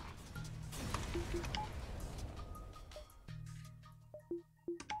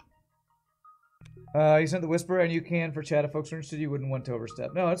 You sent the whisper, and you can for chat if folks are interested. You wouldn't want to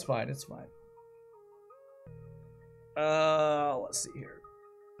overstep. No, it's fine. It's fine. Let's see here.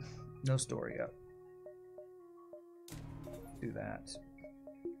 No story yet. Do that.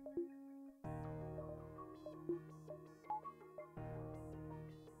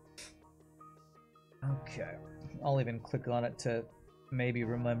 Okay. I'll even click on it to maybe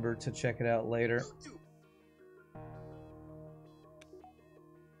remember to check it out later.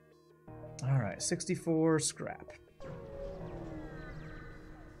 Alright, 64 scrap.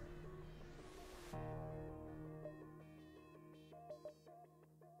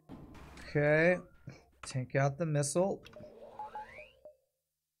 Okay. Take out the missile.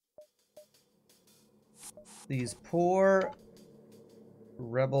 These poor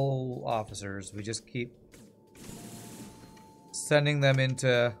rebel officers. We just keep sending them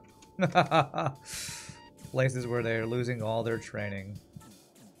into places where they're losing all their training.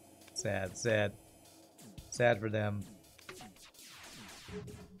 Sad, sad. Sad for them.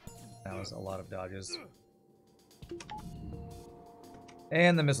 That was a lot of dodges.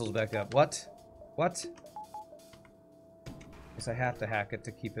 And the missile's back up. What? What? Guess I have to hack it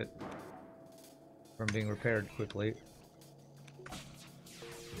to keep it from being repaired quickly.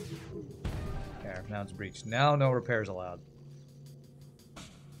 There, now it's breached. Now no repairs allowed.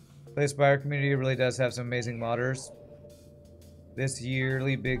 Playspire community really does have some amazing modders. This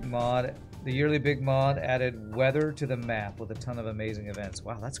yearly big mod, the yearly big mod added weather to the map with a ton of amazing events.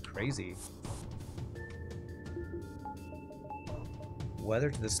 Wow, that's crazy.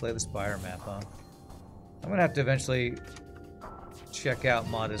 Weather to the Slay the Spire map, huh? I'm gonna have to eventually check out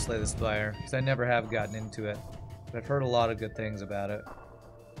modded Slay the Spire, because I never have gotten into it. But I've heard a lot of good things about it.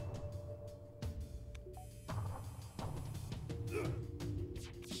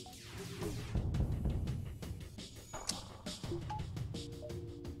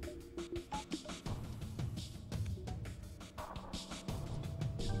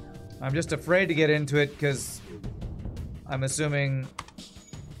 I'm just afraid to get into it because I'm assuming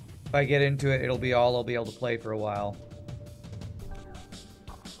if I get into it, it'll be all I'll be able to play for a while.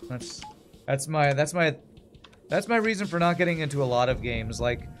 That's my reason for not getting into a lot of games.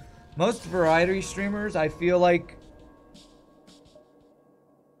 Like most variety streamers, I feel like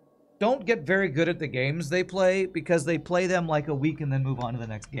don't get very good at the games they play because they play them like a week and then move on to the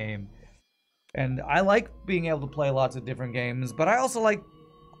next game. And I like being able to play lots of different games, but I also like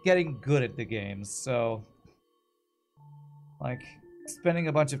getting good at the games. So like spending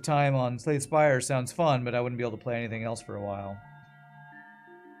a bunch of time on Slay the Spire sounds fun, but I wouldn't be able to play anything else for a while.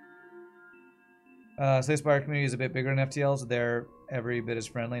 Slay the Spire community is a bit bigger than FTL's. They're every bit as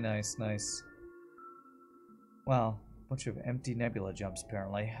friendly. Nice, nice. Wow, bunch of empty nebula jumps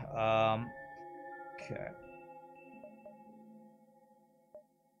apparently. Okay.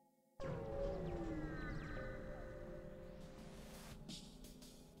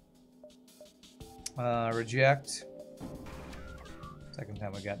 Reject. Second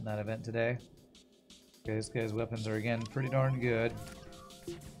time I got in that event today. Okay, this guy's weapons are again pretty darn good.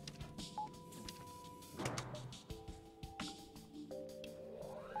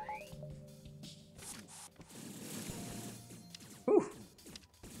 Whew.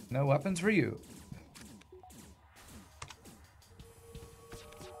 No weapons for you.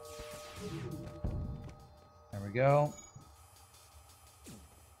 There we go.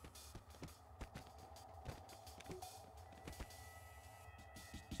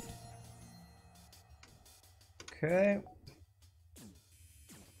 Okay.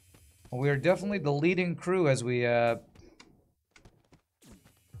 Well, we are definitely the leading crew as we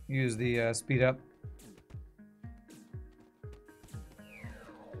use the speed up.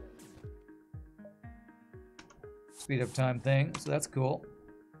 Speed up time thing, so that's cool.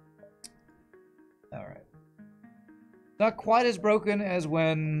 Alright. Not quite as broken as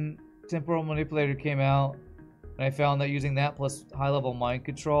when Temporal Manipulator came out, and I found that using that plus high-level mind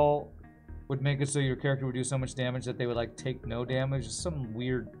control would make it so your character would do so much damage that they would like take no damage. Just some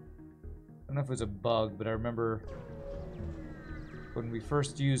weird, I don't know if it was a bug, but I remember when we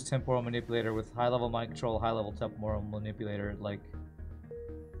first used Temporal Manipulator with high-level mind control, high-level Temporal Manipulator, it like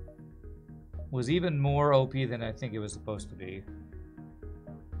was even more OP than I think it was supposed to be.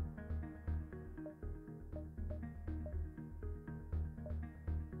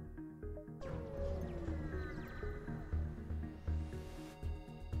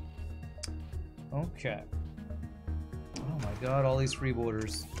 Okay. Oh my god, all these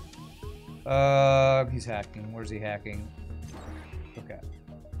freeboarders. He's hacking. Where's he hacking? Okay.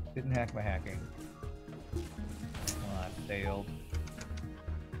 Didn't hack my hacking. Oh, I failed.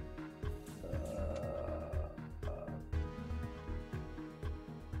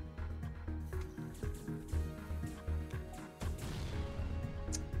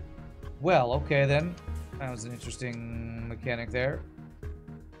 Well, okay then. That was an interesting mechanic there.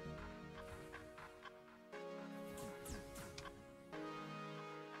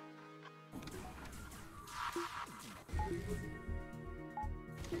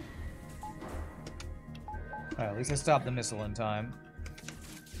 At least I stopped the missile in time.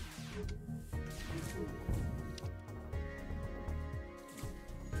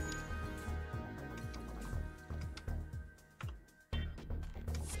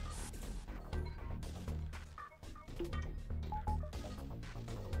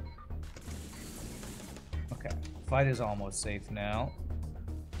 fight is almost safe now.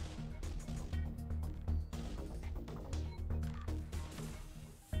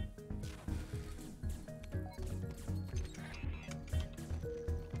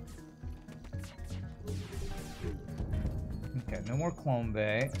 Okay, no more Clone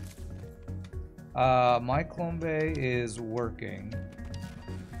Bay. My Clone Bay is working.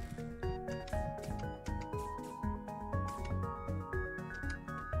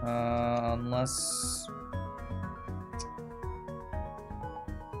 Unless...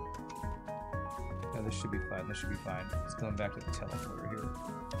 Yeah, this should be fine. This should be fine. It's going back to the teleporter here.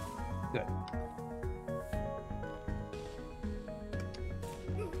 Good.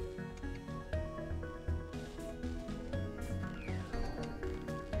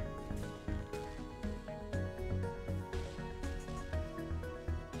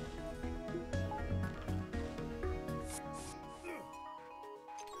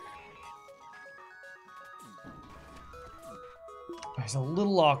 It's a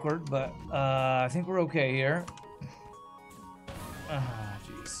little awkward, but I think we're okay here. Ah,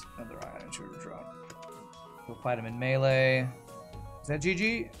 jeez. Another ion intruder drop. Go fight him in melee. Is that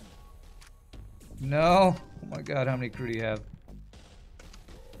GG? No. Oh my god, how many crew do you have?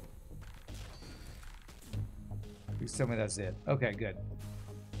 Please tell me that's it. Okay, good.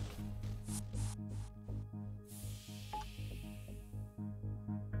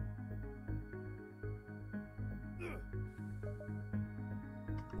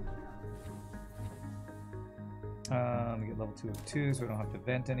 We get level 2 of 2, so we don't have to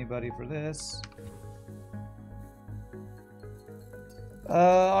vent anybody for this.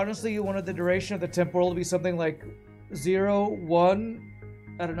 Honestly, you wanted the duration of the temporal to be something like 0, 1.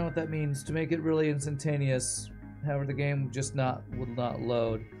 I don't know what that means, to make it really instantaneous. However, the game just will not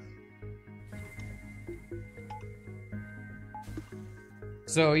load.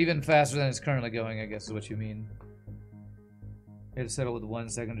 So even faster than it's currently going, I guess is what you mean. You had to settle with 1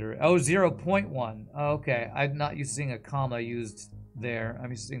 second. Oh, 0.1. Oh, okay. I'm not used to seeing a comma used there. I'm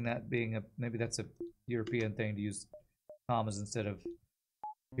used to seeing that being a... Maybe that's a European thing to use commas instead of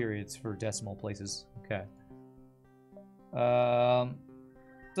periods for decimal places. Okay.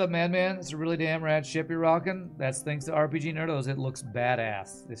 What's up, Madman? It's a really damn rad ship you're rocking. That's thanks to RPGNerdos. It looks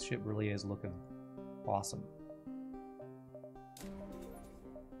badass. This ship really is looking awesome.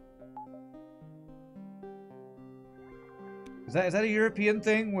 Is that a European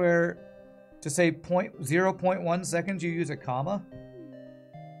thing where to say 0.1 seconds you use a comma?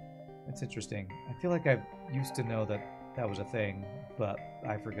 That's interesting. I feel like I used to know that that was a thing, but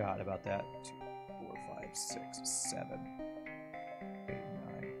I forgot about that. 2, 4, 5, 6, 7, 8,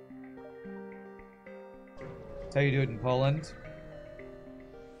 9. That's how you do it in Poland.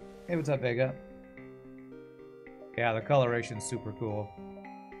 Hey, what's up, Vega? Yeah, the coloration's super cool.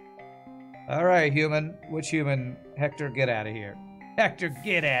 Alright, human. Which human? Hector, get out of here. Hector,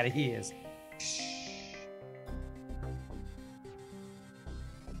 get out of here. Shh.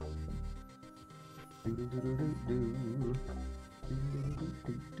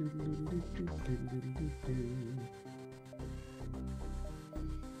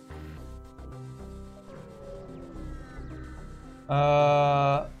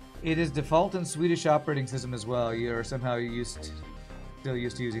 It is default in Swedish operating system as well. You are somehow still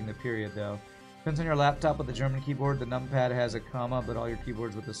used to using the period, though. Depends on your laptop with the German keyboard. The numpad has a comma, but all your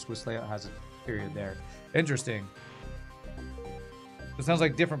keyboards with the Swiss layout has a period there. Interesting. It sounds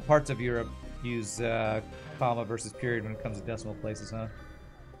like different parts of Europe use comma versus period when it comes to decimal places, huh?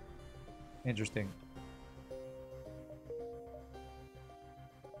 Interesting.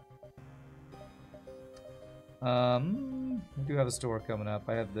 We do have a store coming up.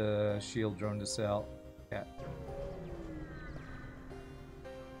 I have the shield drone to sell. Yeah.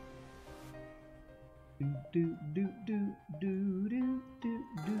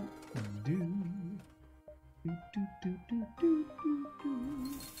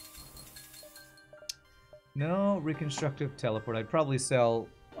 No reconstructive teleport. I'd probably sell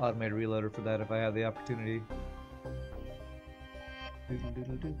automated reloader for that if I had the opportunity.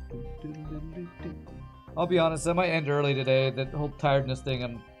 I'll be honest, I might end early today. That whole tiredness thing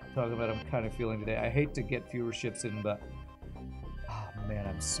I'm talking about, I'm kind of feeling today. I hate to get fewer ships in, but oh man,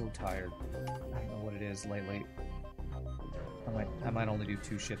 I'm so tired. I don't know what it is lately. I might only do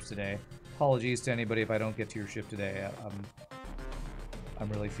 2 ships today. Apologies to anybody if I don't get to your ship today. I'm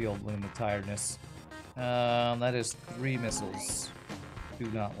really feeling the tiredness. That is 3 missiles.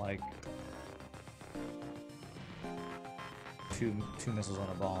 Do not like 2 missiles on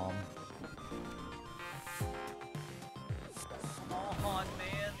a bomb. Come on,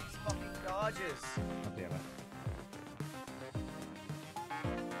 man, these fucking dodges. Oh, damn it.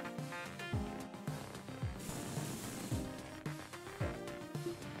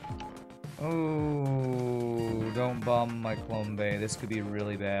 Oh, don't bomb my clone bay. This could be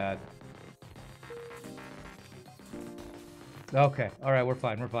really bad. Okay, alright, we're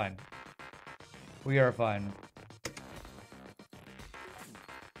fine, we're fine. We are fine.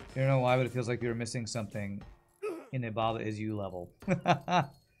 You don't know why, but it feels like you're missing something in a Baba is you level.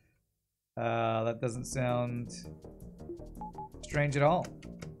 That doesn't sound strange at all.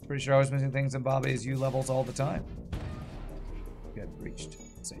 Pretty sure I was missing things in Baba is you levels all the time. Good, breached.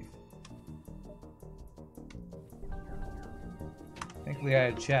 Safe. Thankfully I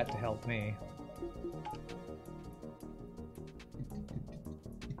had chat to help me.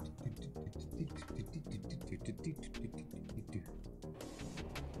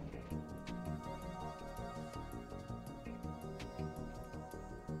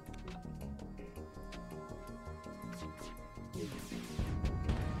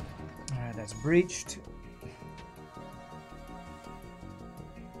 Alright, that's breached.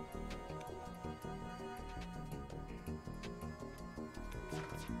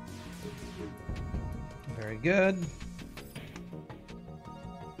 Very good.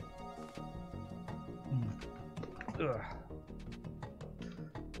 Ugh.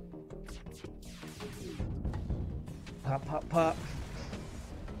 Pop, pop, pop.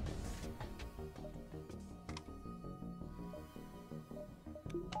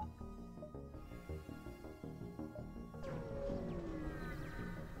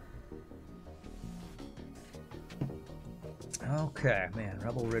 Okay, man,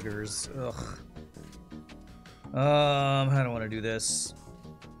 Rebel Riggers. Ugh. I don't want to do this.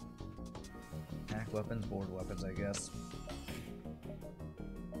 Attack weapons, board weapons, I guess.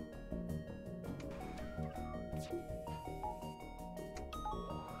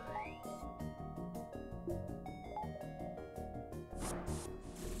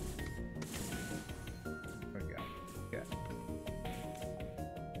 There we go. Okay.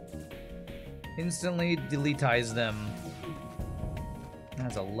 Instantly deletize them.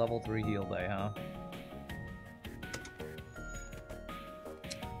 That's a level 3 heal day, huh?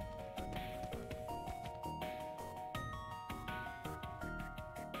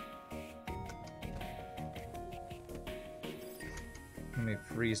 Let me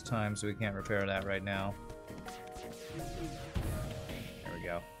freeze time so we can't repair that right now. There we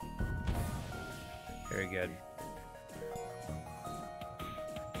go. Very good.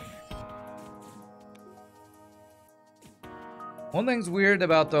 One thing's weird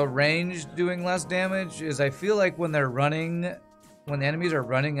about the range doing less damage is I feel like when they're running, when the enemies are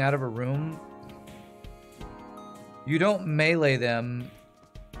running out of a room, you don't melee them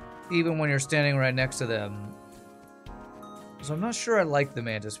even when you're standing right next to them. So I'm not sure I like the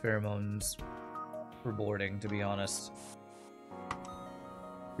Mantis Pheromones for boarding, to be honest.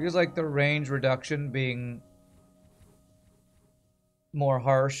 Feels like the range reduction being more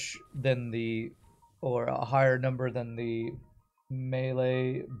harsh than the, or a higher number than the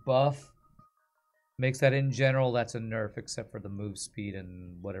melee buff makes that in general that's a nerf, except for the move speed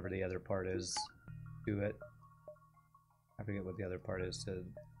and whatever the other part is to it. I forget what the other part is to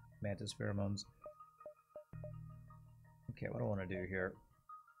Mantis Pheromones. Okay, what do I want to do here?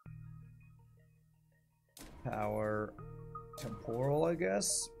 Power Temporal, I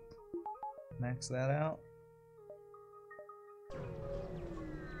guess. Max that out.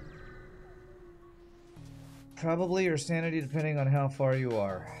 Probably, or sanity, depending on how far you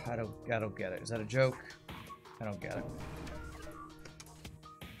are. I don't get it. Is that a joke? I don't get it.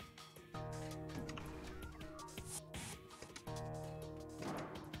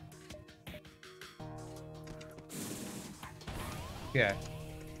 Okay.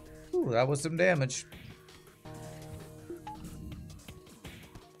 Ooh, that was some damage.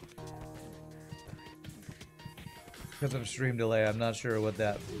 Because of stream delay, I'm not sure what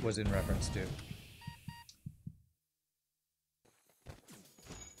that was in reference to.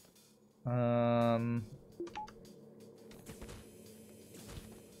 I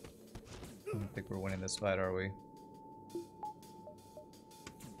don't think we're winning this fight, are we?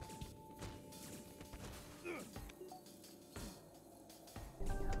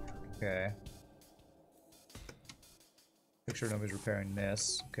 Okay. Make sure nobody's repairing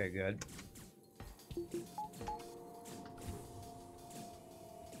this. Okay, good.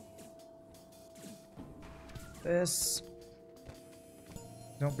 This.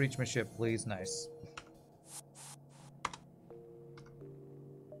 Don't breach my ship, please. Nice.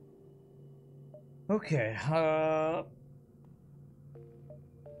 Okay,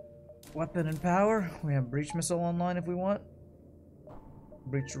 weapon and power. We have breach missile online if we want.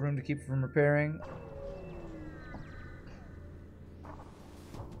 Breach the room to keep it from repairing.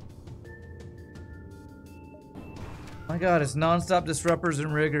 My god, it's non-stop disruptors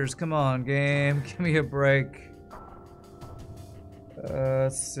and riggers. Come on, game. Give me a break.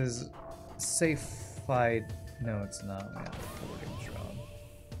 This is safe fight. No, it's not, man. Boarding drone.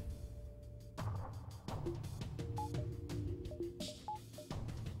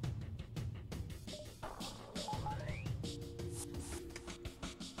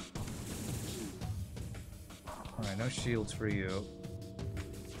 Alright, no shields for you.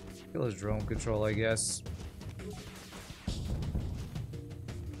 Kill his drone control, I guess.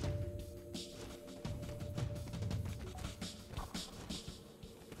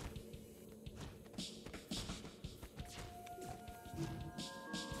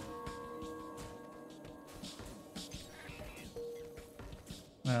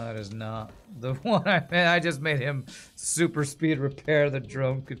 No, that is not the one I meant. I just made him super speed repair the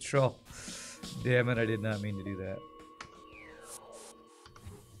drone control. Damn it, I did not mean to do that.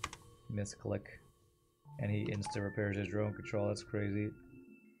 Misclick. And he insta repairs his drone control. That's crazy.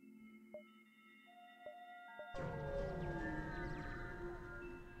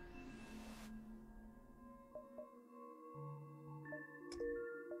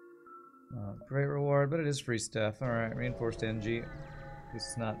 Great reward, but it is free stuff. Alright, reinforced NG.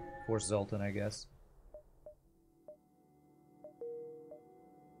 It's not Force Zoltan, I guess.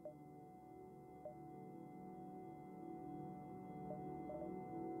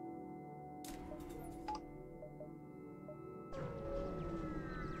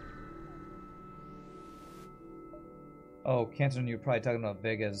 Oh, Canton, you're probably talking about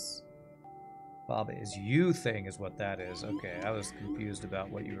Vega's Bob is you thing is what that is. Okay, I was confused about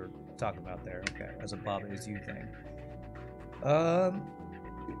what you were talking about there. Okay, as a Bob is you thing.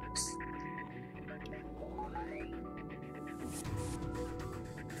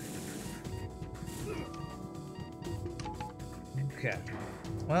 Okay.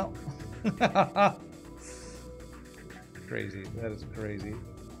 Well. Crazy. That is crazy.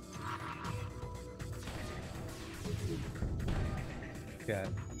 Okay.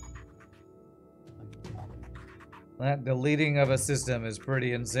 That deleting of a system is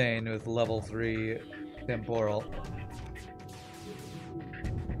pretty insane with level 3 temporal.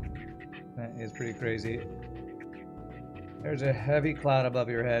 That is pretty crazy. There's a heavy cloud above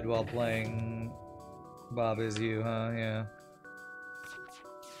your head while playing Bob Is You, huh? Yeah.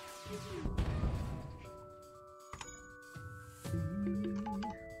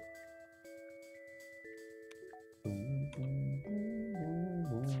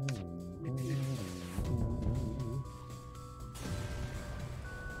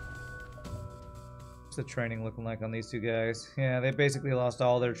 What's the training looking like on these two guys? Yeah, they basically lost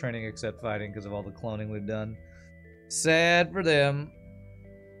all their training except fighting because of all the cloning we've done. Sad for them.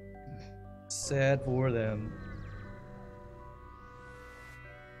 Sad for them.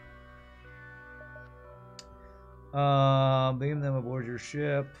 Beam them aboard your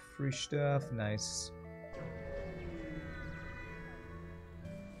ship. Free stuff. Nice.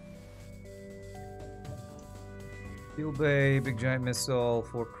 Fuel bay, big giant missile,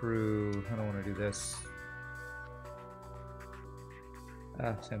 4 crew. I don't want to do this.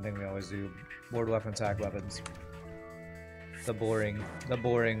 Same thing we always do. Board weapons, hack weapons. The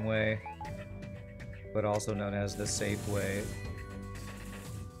boring way, but also known as the safe way.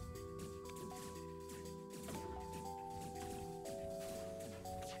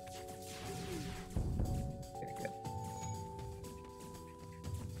 Okay, good.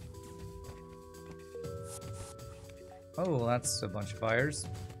 Oh, that's a bunch of fires.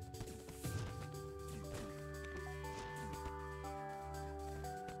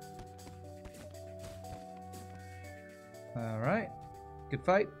 Alright. Good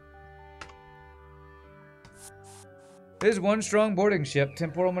fight. There's one strong boarding ship.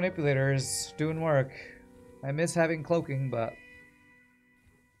 Temporal Manipulator is doing work. I miss having cloaking, but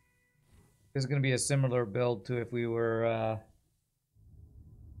this is going to be a similar build to if we were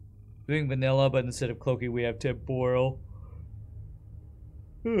doing vanilla, but instead of cloaking we have temporal.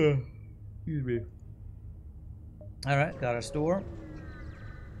 Excuse me. Alright, got a store.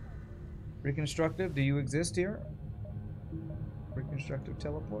 Reconstructive, do you exist here? Reconstructive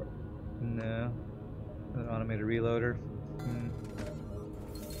teleport? No. An automated reloader.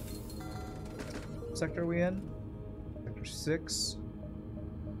 Sector are we in? Sector 6.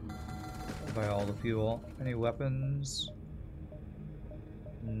 Buy all the fuel. Any weapons?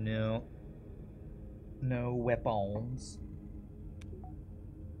 No. No weapons.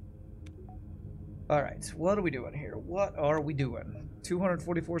 Alright, what are we doing here? What are we doing?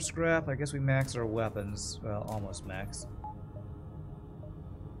 244 scrap. I guess we max our weapons. Well, almost max.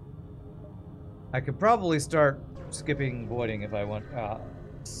 I could probably start skipping voiding if I want.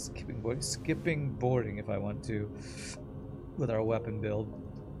 Skipping boarding if I want to with our weapon build.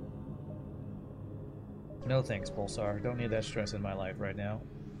 No thanks, Pulsar. Don't need that stress in my life right now.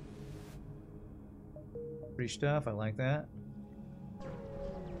 Free stuff, I like that.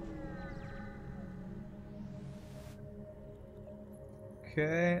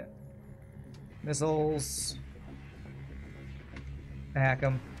 Okay. Missiles. Hack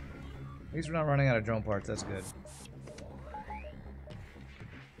them. At least we're not running out of drone parts, that's good.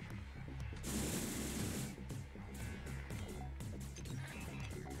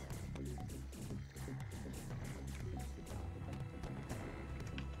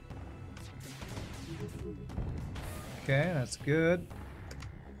 Okay, that's good.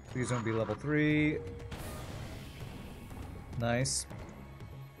 Please don't be level 3. Nice.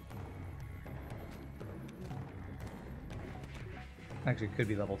 Actually, it could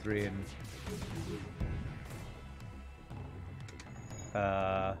be level 3 and...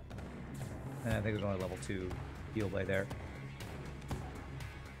 I think it was only level 2 heal blade there.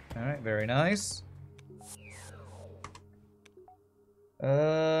 Alright, very nice.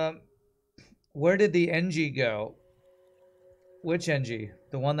 Where did the NG go? Which NG?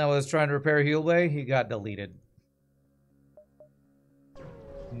 The one that was trying to repair heal blade? He got deleted.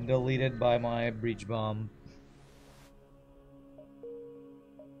 Deleted by my breach bomb.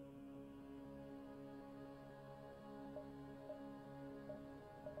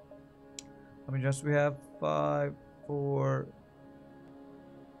 How many jumps do we have? 5, 4,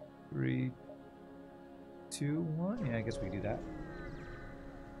 3, 2, 1. Yeah, I guess we can do that.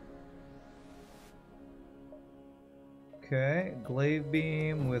 Okay, glaive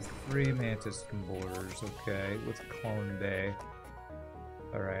beam with 3 mantis borders. Okay, with clone bay.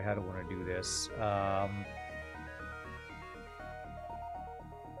 All right, how do I want to do this?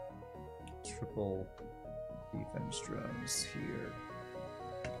 Triple defense drones here.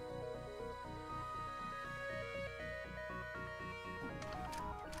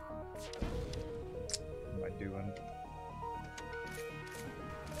 What am I doing?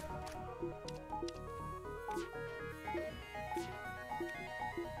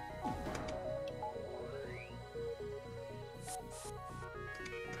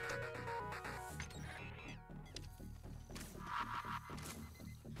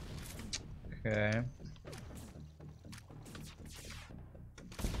 Okay.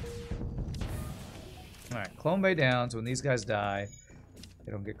 Alright, clone bay down, so when these guys die,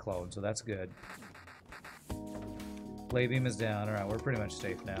 they don't get cloned, so that's good. Blade beam is down. Alright, we're pretty much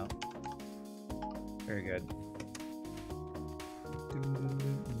safe now. Very good.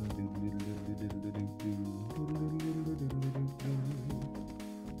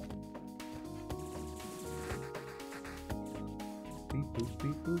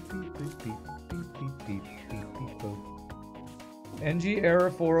 NG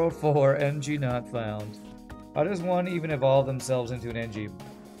error 404, NG not found. How does one even evolve themselves into an NG?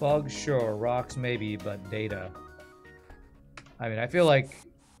 Bugs, sure. Rocks, maybe, but data. I mean, I feel like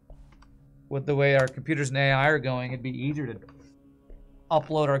with the way our computers and AI are going, it'd be easier to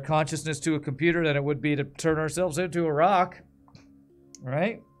upload our consciousness to a computer than it would be to turn ourselves into a rock.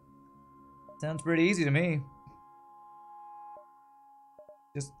 Right? Sounds pretty easy to me.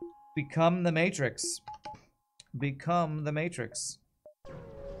 Just become the Matrix. Become the Matrix.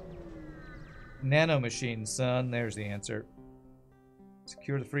 Nano machine, son. There's the answer.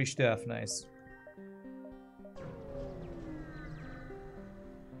 Secure the free stuff. Nice.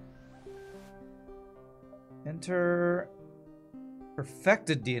 Enter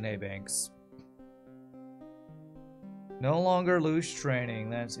perfected DNA banks. No longer loose training.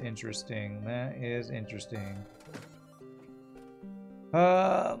 That's interesting. That is interesting. Do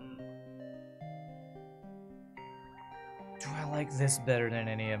I like this better than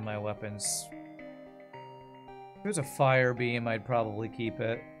any of my weapons? If it was a fire beam, I'd probably keep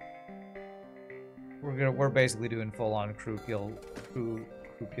it. We're basically doing full-on crew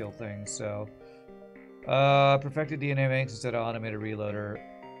kill things, so perfected DNA banks instead of automated reloader.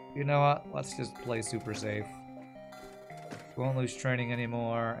 You know what? Let's just play super safe. We won't lose training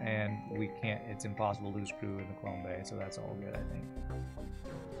anymore, and we can't. It's impossible to lose crew in the clone bay, so that's all good, I think.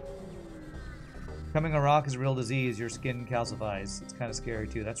 Becoming a rock is a real disease. Your skin calcifies. It's kind of scary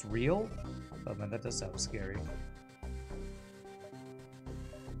too. That's real? Oh man, that does sound scary.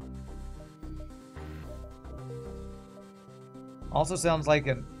 Also sounds like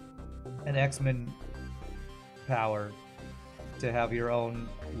an X-Men power to have your own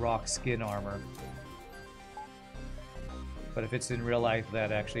rock skin armor. But if it's in real life,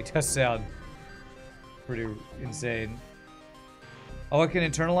 that actually does sound pretty insane. Oh, I can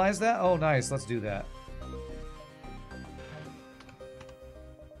internalize that? Oh, nice. Let's do that.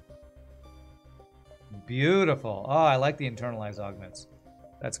 Beautiful. Oh, I like the internalized augments.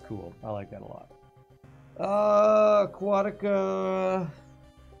 That's cool. I like that a lot. Aquatica.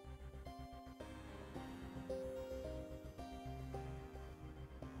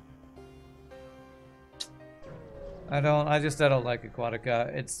 I don't like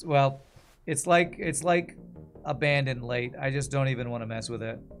Aquatica. It's like Abandoned late. I just don't even want to mess with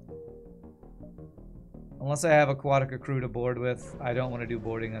it. Unless I have Aquatica crew to board with, I don't want to do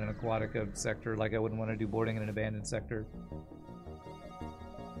boarding in an Aquatica sector like I wouldn't want to do boarding in an Abandoned sector.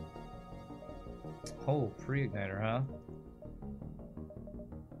 Oh, pre-igniter, huh?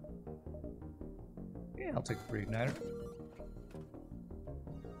 Yeah, I'll take the pre-igniter.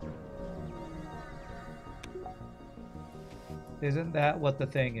 Isn't that what the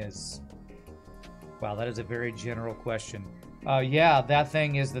thing is? Wow, that is a very general question. Yeah, that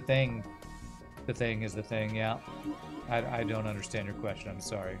thing is the thing. The thing is the thing, yeah. I don't understand your question, I'm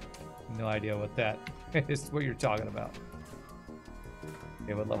sorry. No idea what that is, what you're talking about.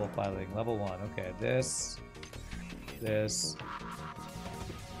 Okay, what level piloting? Level 1, okay. This.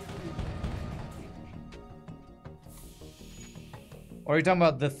 Or are you talking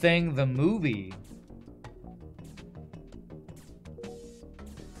about The Thing, the movie?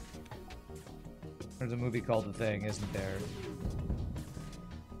 There's a movie called The Thing, isn't there?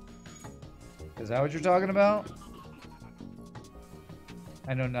 Is that what you're talking about?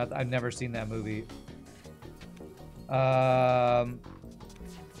 I know not. I've never seen that movie. There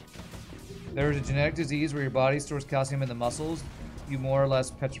is a genetic disease where your body stores calcium in the muscles. You more or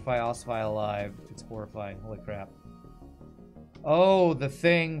less petrify ossify alive. It's horrifying. Holy crap. Oh, the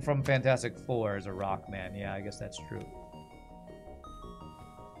Thing from Fantastic Four is a rock man. Yeah, I guess that's true.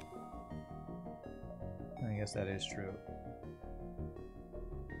 I guess that is true.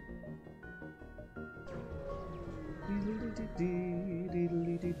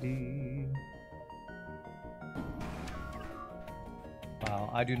 Wow,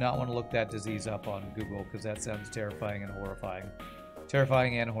 I do not want to look that disease up on Google because that sounds terrifying and horrifying.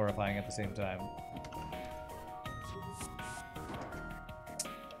 Terrifying and horrifying at the same time.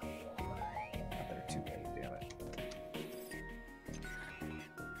 They're too late, damn it.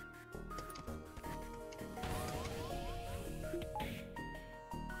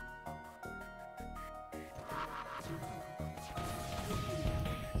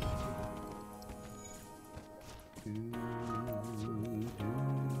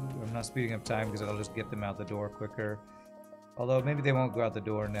 I'm not speeding up time because it'll just get them out the door quicker. Although maybe they won't go out the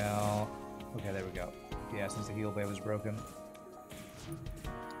door now. Okay, there we go. Yeah, since the heal bay was broken.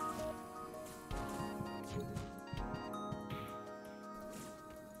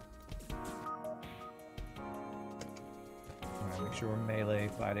 Alright, make sure we're melee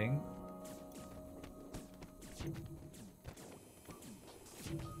fighting.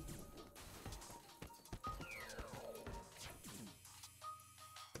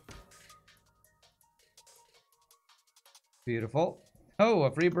 Beautiful. Oh,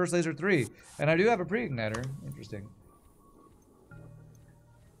 a free burst laser 3. And I do have a pre-igniter. Interesting.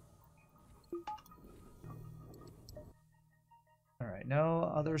 Alright,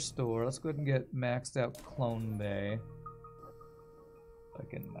 no other store. Let's go ahead and get maxed out Clone Bay. I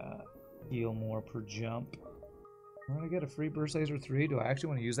can heal more per jump. I'm gonna get a free burst laser 3. Do I actually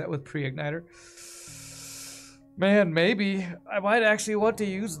want to use that with pre-igniter? Man, maybe. I might actually want to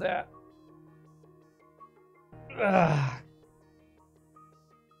use that. Ugh.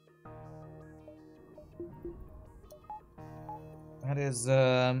 That is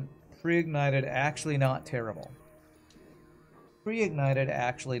pre-ignited, actually not terrible. Pre-ignited,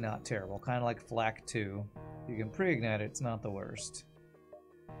 actually not terrible. Kind of like Flak 2. You can pre-ignite it, it's not the worst.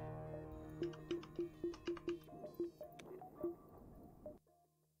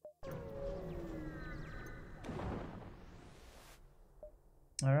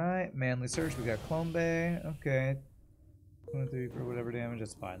 Alright, manly search, we got Clone Bay. Okay. 23 for whatever damage,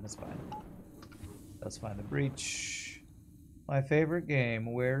 that's fine, that's fine. Let's find the breach. My favorite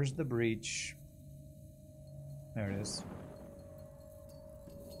game. Where's the breach? There it is.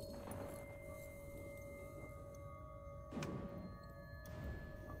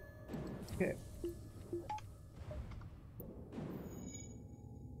 Okay.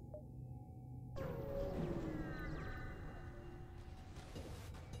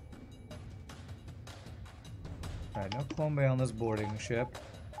 Alright, no Clone Bay on this boarding ship.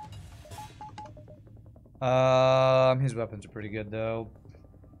 His weapons are pretty good though.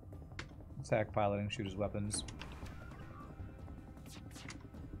 Attack piloting, shoot his weapons.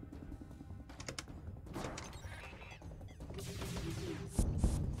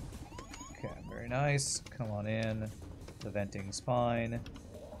 Okay, very nice. Come on in. The venting's fine.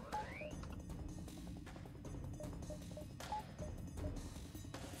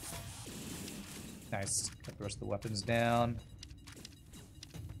 Nice. Got the rest of the weapons down.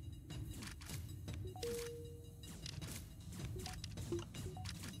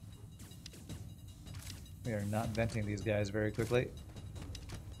 We are not venting these guys very quickly.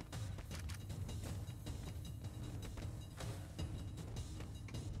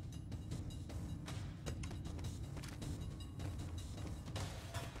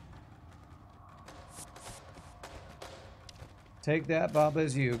 Take that, Bob,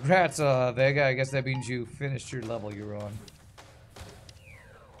 as you. Congrats, Vega. I guess that means you finished your level you were on.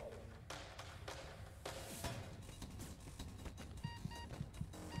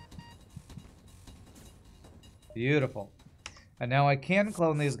 Beautiful. And now I can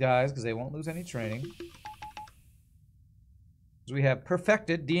clone these guys because they won't lose any training. We have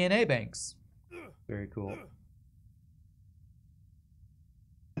perfected DNA banks. Very cool.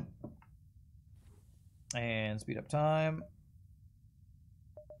 And speed up time.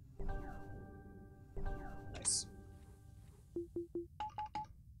 Nice.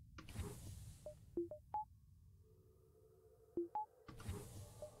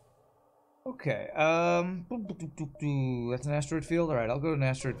 Okay, that's an asteroid field? Alright, I'll go to an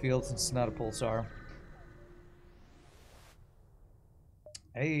asteroid field since it's not a pulsar.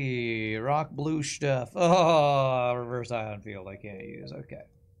 Hey, rock blue stuff. Oh, reverse ion field I can't use. Okay.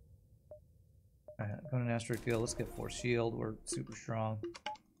 Alright, go to an asteroid field. Let's get force shield. We're super strong.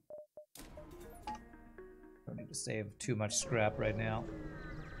 Don't need to save too much scrap right now.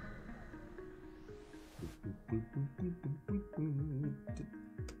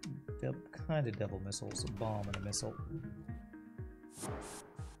 Kind of double missiles, a bomb and a missile.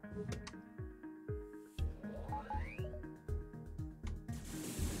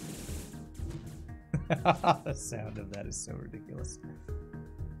 The sound of that is so ridiculous.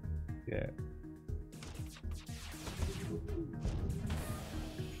 Yeah.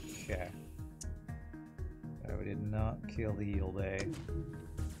 Okay. We did not kill the eel bay.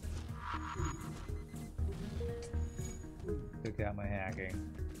 Took out my hacking.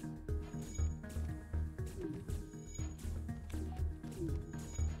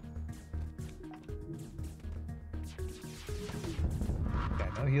 Okay,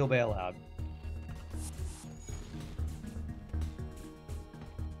 no heal bay allowed.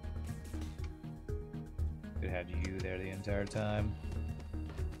 Could have had you there the entire time.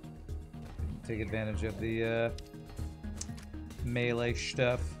 Take advantage of the melee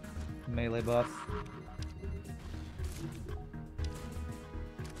stuff, melee buff.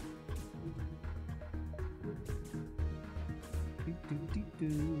 I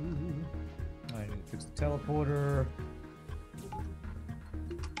need to fix the teleporter.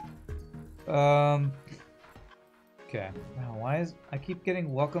 Okay. Wow, why is I keep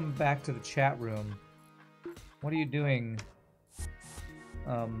getting welcome back to the chat room? What are you doing?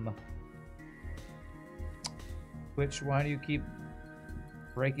 Twitch, why do you keep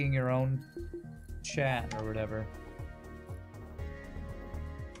breaking your own chat or whatever?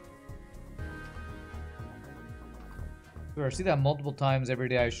 I see that multiple times every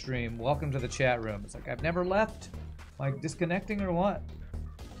day I stream. Welcome to the chat room. It's like, I've never left. Like, disconnecting or what?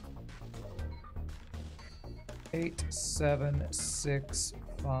 8, 7, 6,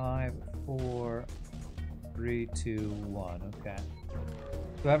 5, 4, 3, 2, 1. Okay.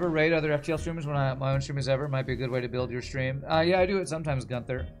 Do I ever raid other FTL streamers when my own stream is ever? Might be a good way to build your stream. Yeah, I do it sometimes,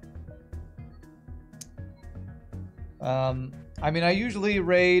 Gunther. I mean, I usually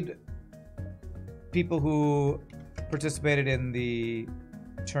raid people who participated in the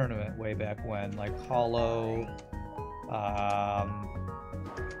tournament way back when, like Hollow.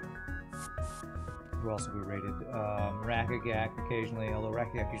 Who else have we raided? Rakagak occasionally, although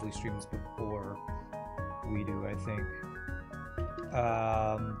Rakagak usually streams before we do, I think.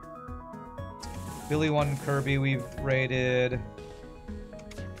 Billy One Kirby we've raided.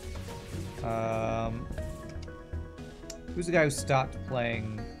 Who's the guy who stopped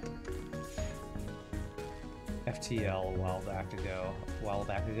playing FTL a while back.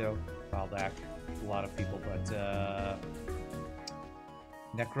 A lot of people, but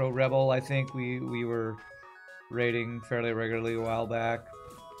Necro Rebel, I think we were raiding fairly regularly a while back.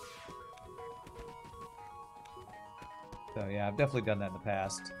 So yeah, I've definitely done that in the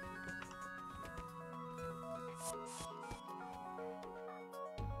past.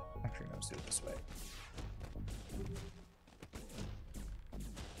 Actually, no, let's do it this way.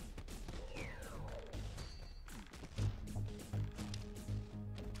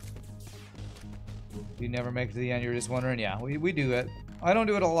 You never make it to the end, you're just wondering? Yeah, we do it. I don't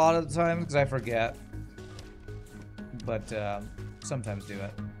do it a lot of the time because I forget. But sometimes do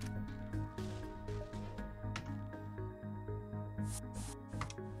it.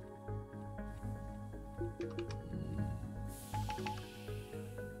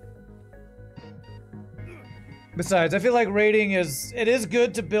 Besides, I feel like raiding is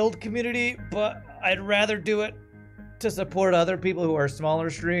good to build community, but I'd rather do it to support other people who are smaller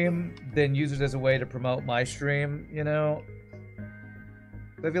stream than use it as a way to promote my stream, you know?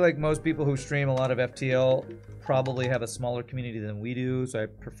 I feel like most people who stream a lot of FTL probably have a smaller community than we do, so I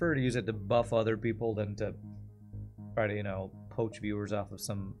prefer to use it to buff other people than to try to, you know, poach viewers off of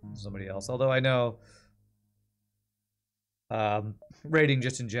somebody else. Although I know raiding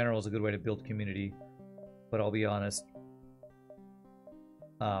just in general is a good way to build community, but I'll be honest,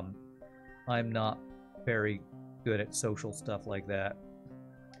 I'm not very good at social stuff like that.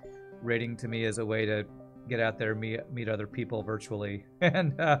 Raiding to me is a way to get out there, meet other people virtually.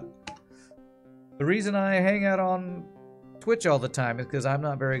 And the reason I hang out on Twitch all the time is because I'm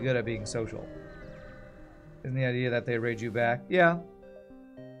not very good at being social. And the idea that they raid you back, yeah.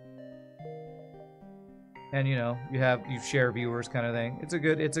 And you know, you share viewers kind of thing. It's a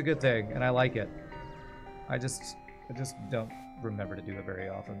good thing, and I like it. I just don't remember to do it very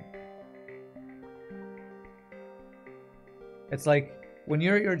often. It's like, when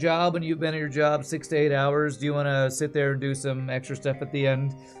you're at your job and you've been at your job 6 to 8 hours, do you want to sit there and do some extra stuff at the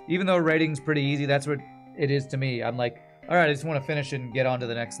end? Even though raiding's pretty easy, that's what it is to me. I'm like, all right, I just want to finish and get on to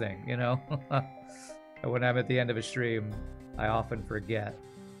the next thing, you know? When I'm at the end of a stream, I often forget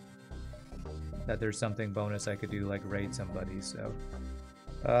that there's something bonus I could do, like raid somebody, so.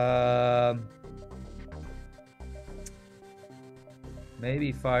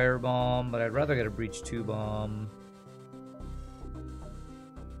 Maybe Firebomb, but I'd rather get a Breach 2 bomb.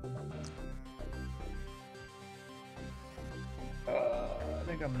 I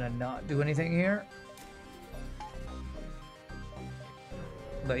think I'm gonna not do anything here.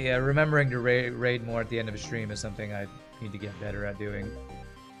 But yeah, remembering to raid more at the end of a stream is something I need to get better at doing.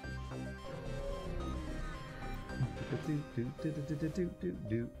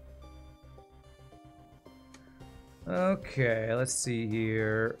 Okay, let's see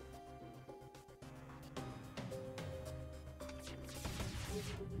here.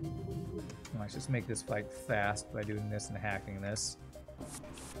 Let's just make this fight fast by doing this and hacking this.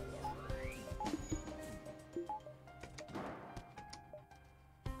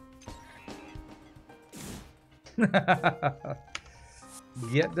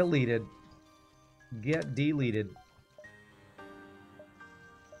 Get deleted. Get deleted.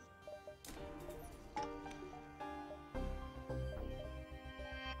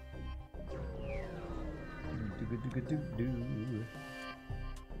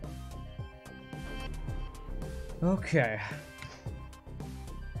 Okay.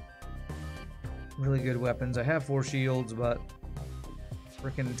 Really good weapons. I have 4 shields, but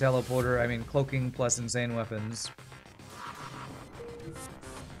frickin' teleporter, I mean cloaking plus insane weapons.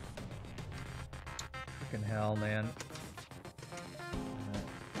 Frickin' hell, man.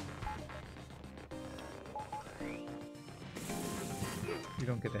 You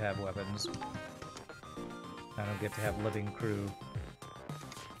don't get to have weapons. I don't get to have living crew.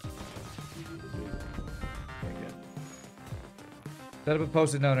 Set up a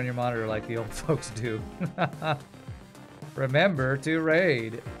post-it note on your monitor like the old folks do. Remember to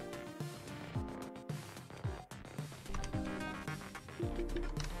raid.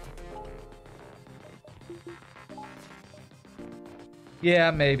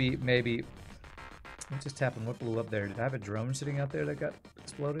 Yeah, maybe. What just happened? What blew up there? Did I have a drone sitting out there that got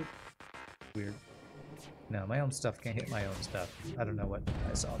exploded? Weird. No, my own stuff can't hit my own stuff. I don't know what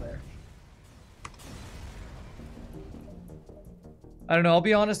I saw there. I don't know, I'll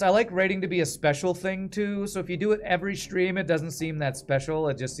be honest, I like raiding to be a special thing too, so if you do it every stream, it doesn't seem that special,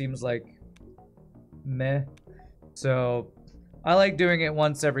 it just seems like meh. So, I like doing it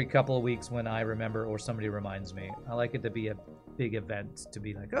once every couple of weeks when I remember or somebody reminds me. I like it to be a big event, to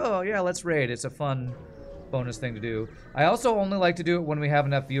be like, oh yeah, let's raid, it's a fun bonus thing to do. I also only like to do it when we have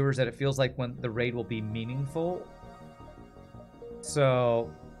enough viewers that it feels like when the raid will be meaningful. So,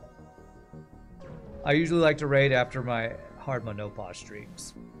 I usually like to raid after my hard mode no pause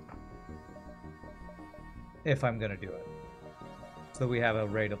streams, if I'm gonna do it, so we have a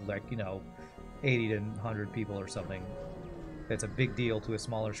rate of like, you know, 80 to 100 people or something. That's a big deal to a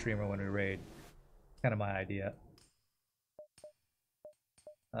smaller streamer when we raid. Kind of my idea.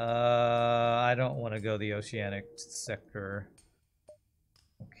 I don't want to go the oceanic sector.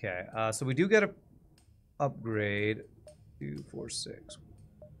 Okay, so we do get a upgrade. 2, 4, 6.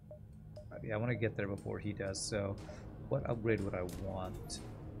 Yeah, I want to get there before he does, so what upgrade would I want?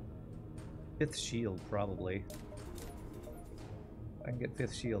 5th shield, probably. If I can get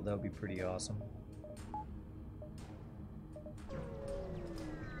 5th shield, that would be pretty awesome.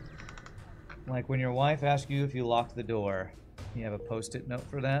 Like when your wife asks you if you locked the door, you have a post-it note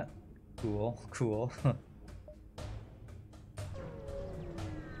for that? Cool, cool.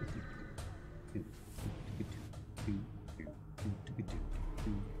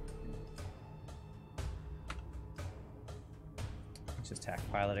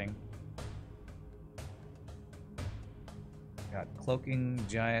 attack piloting. Got cloaking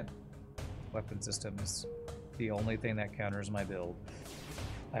giant weapon systems. The only thing that counters my build.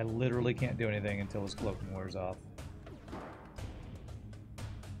 I literally can't do anything until his cloaking wears off.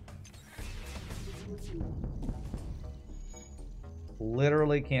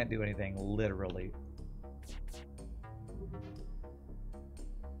 Literally can't do anything. Literally.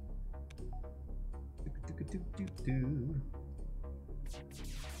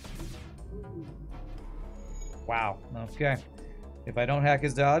 Wow. Okay. If I don't hack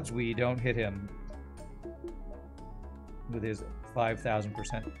his dodge, we don't hit him. With his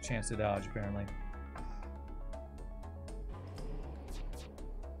 5,000% chance to dodge, apparently.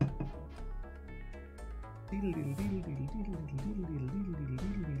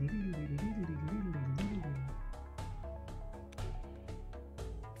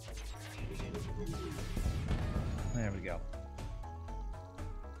 There we go.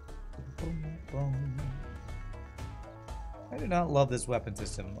 I do not love this weapon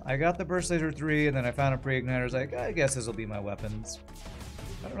system. I got the Burst Laser 3 and then I found a pre-igniter. I was like, I guess this will be my weapons.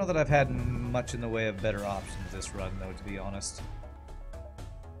 I don't know that I've had much in the way of better options this run, though, to be honest.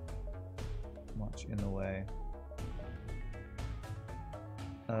 Much in the way.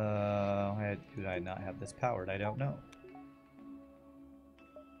 Did I not have this powered? I don't know.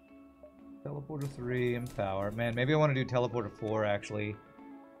 Teleporter 3 and power. Man, maybe I want to do Teleporter 4, actually.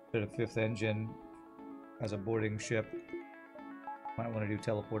 Instead of 5th engine as a boarding ship. Might want to do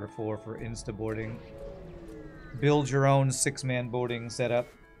Teleporter 4 for insta-boarding. Build your own 6-man boarding setup.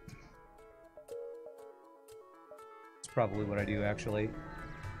 That's probably what I do, actually.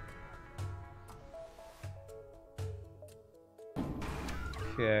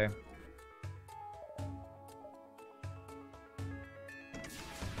 Okay.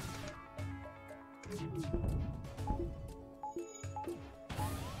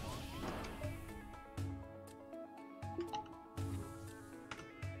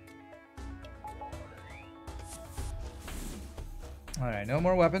 Alright, no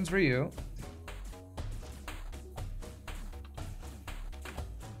more weapons for you.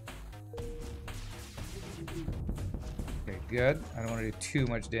 Okay, good. I don't want to do too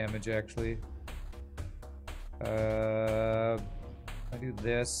much damage, actually. I do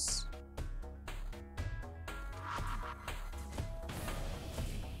this.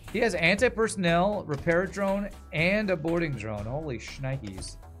 He has anti-personnel, repair drone, and a boarding drone. Holy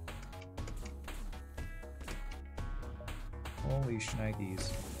shnikes. Holy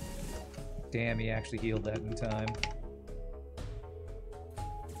shnikes. Damn, he actually healed that in time.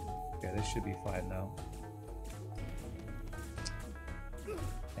 Okay, this should be fine, though.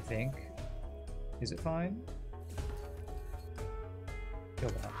 I think. Is it fine? Kill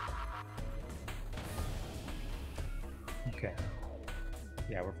that. Okay.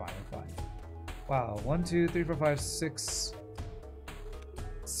 Yeah, we're fine, we're fine. Wow, 1, 2, 3, 4, 5, 6,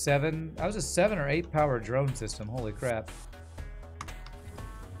 7. That was a 7 or 8 power drone system. Holy crap.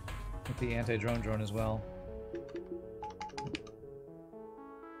 With the anti-drone drone as well.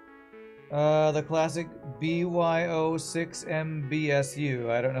 The classic BYO6MBSU.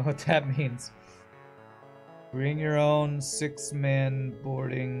 I don't know what that means. Bring your own 6-man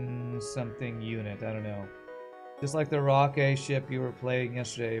boarding something unit. I don't know. Just like the Rock A ship you were playing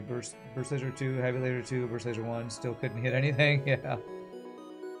yesterday. Burst Laser 2, Heavy Laser 2, Burst Laser 1. Still couldn't hit anything. Yeah.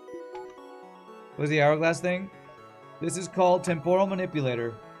 What was the hourglass thing? This is called Temporal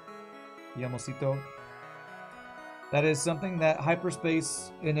Manipulator. Yamosito. That is something that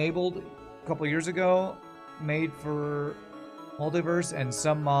Hyperspace enabled a couple years ago, made for Multiverse, and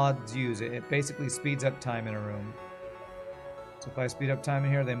some mods use it. It basically speeds up time in a room. So if I speed up time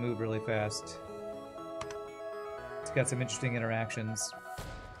in here, they move really fast. It's got some interesting interactions.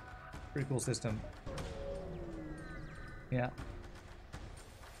 Pretty cool system. Yeah.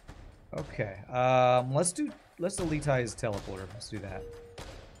 Okay. Let's elitize teleporter. Let's do that.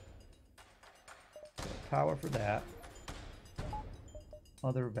 Power for that.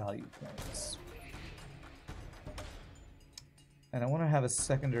 Other value points. And I want to have a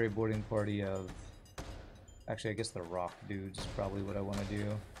secondary boarding party of... Actually, I guess the rock dudes is probably what I want to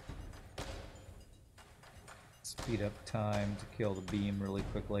do. Speed up time to kill the beam really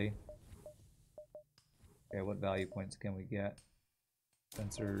quickly. Okay, what value points can we get?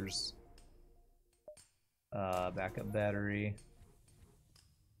 Sensors. Backup battery.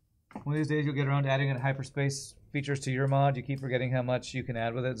 One of these days you'll get around to adding in hyperspace features to your mod. You keep forgetting how much you can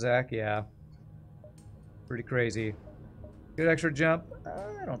add with it, Zach. Yeah. Pretty crazy. Good extra jump.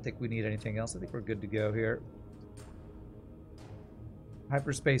 I don't think we need anything else. I think we're good to go here.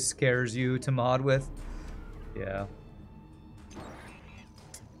 Hyperspace scares you to mod with. Yeah.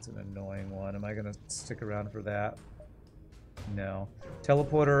 an annoying one. Am I gonna stick around for that? No.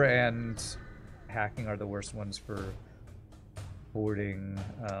 Teleporter and hacking are the worst ones for boarding.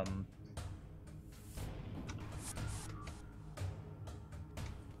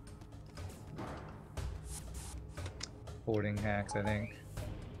 Boarding hacks, I think.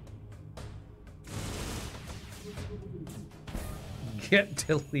 Get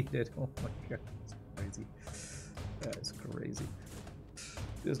deleted. Oh my god, that's crazy. That is crazy.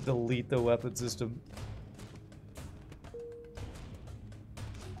 Just delete the weapon system.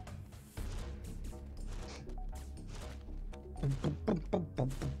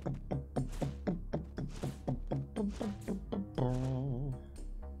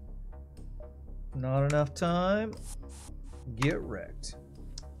 Not enough time. Get wrecked.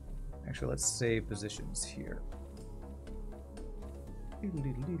 Actually, let's save positions here.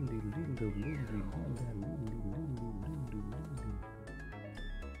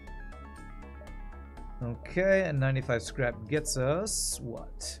 Okay, and 95 scrap gets us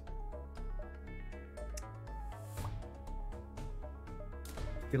what?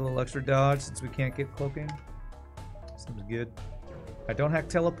 Get a little extra dodge since we can't get cloaking. Seems good. I don't hack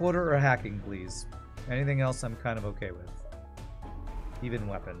teleporter or hacking, please. Anything else I'm kind of okay with. Even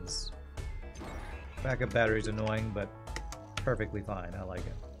weapons. Backup battery's annoying, but perfectly fine. I like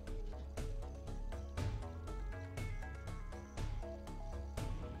it.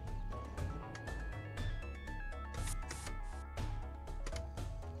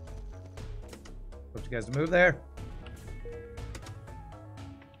 Want you guys to move there.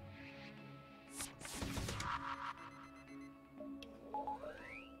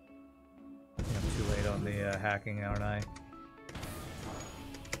 I'm too late on the hacking, aren't I?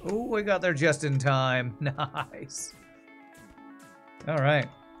 Oh, we got there just in time. Nice. All right.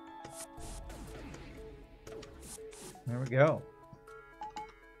 There we go.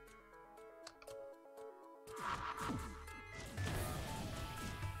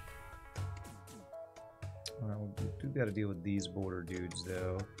 All right, we do got to deal with these border dudes,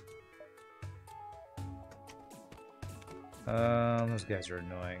 though. Those guys are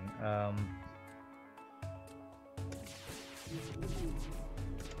annoying. Yeah.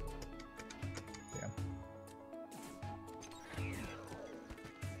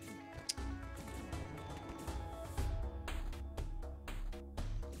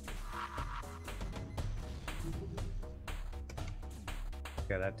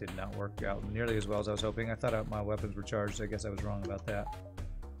 Okay, that did not work out nearly as well as I was hoping. I thought my weapons were charged. I guess I was wrong about that.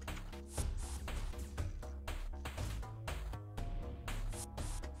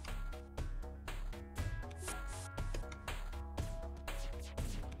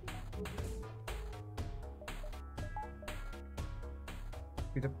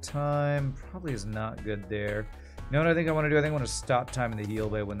 Speed up time probably is not good there. You know what I think I want to do? I think I want to stop time in the heal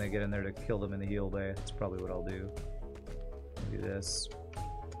bay when they get in there to kill them in the heal bay. That's probably what I'll do. I'll do this.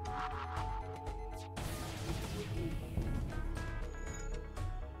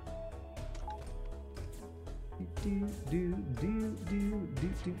 Do, do, do, do, do,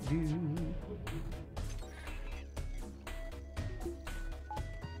 do, do.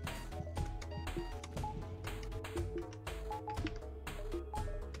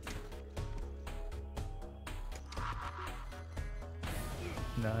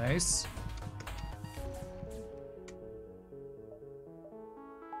 Nice.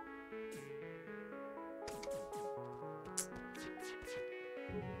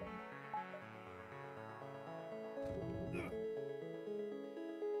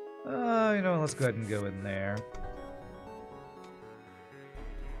 You know, let's go ahead and go in there.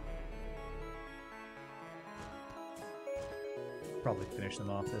 Probably finish them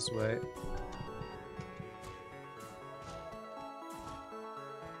off this way.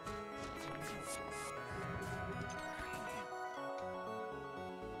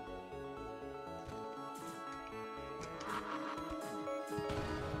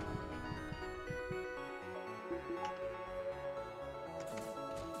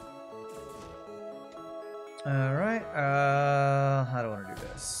 Alright, how do I want to do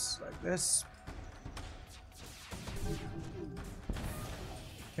this? Like this.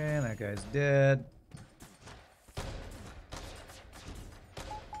 Okay, that guy's dead.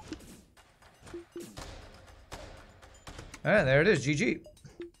 Alright, there it is, GG.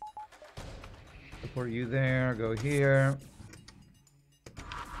 Support you there, go here.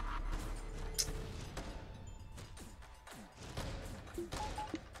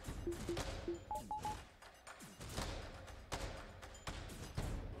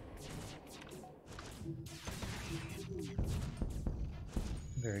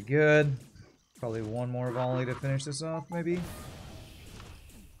 Very good. Probably one more volley to finish this off, maybe.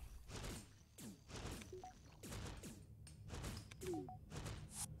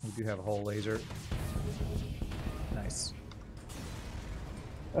 We do have a whole laser. Nice.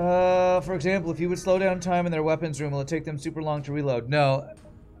 For example, if you would slow down time in their weapons room, will it take them super long to reload? No.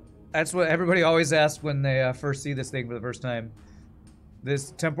 That's what everybody always asks when they first see this thing for the first time.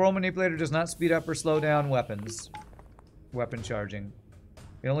 This Temporal Manipulator does not speed up or slow down weapons. Weapon charging.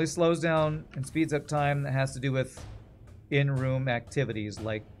 It only slows down and speeds up time that has to do with in-room activities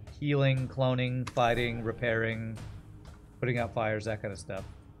like healing, cloning, fighting, repairing, putting out fires, that kind of stuff.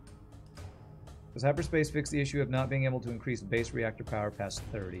 Does Hyperspace fix the issue of not being able to increase base reactor power past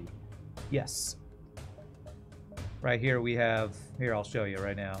 30? Yes. Right here we have... Here, I'll show you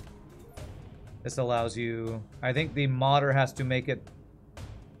right now. This allows you... I think the modder has to make it,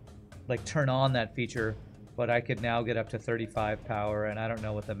 like, turn on that feature, but I could now get up to 35 power, and I don't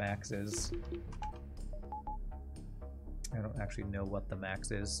know what the max is. I don't actually know what the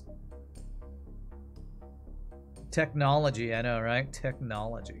max is. Technology, I know, right?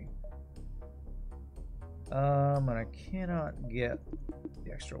 Technology. And I cannot get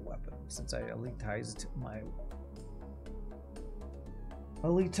the extra weapon since I elitized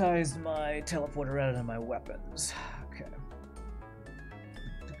my teleporter out of my weapons. Okay.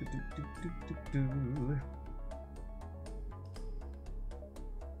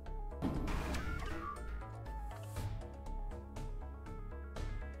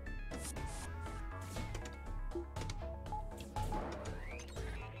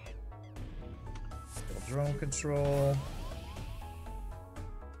 Drone control.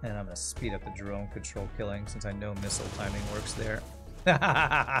 And I'm going to speed up the drone control killing since I know missile timing works there. Get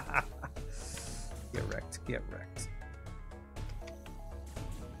wrecked, get wrecked.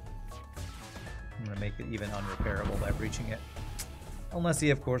 I'm going to make it even unrepairable by breaching it. Unless he,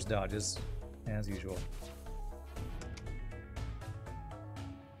 of course, dodges, as usual.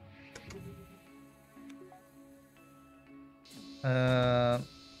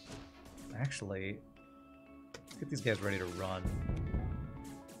 Actually... Get these guys ready to run.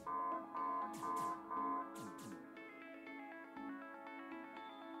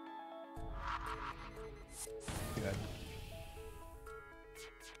 Good.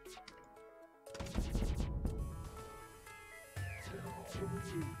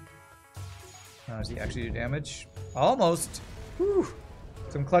 Does he actually do damage? Almost! Whew.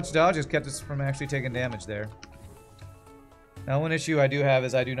 Some clutch dodges kept us from actually taking damage there. Now, one issue I do have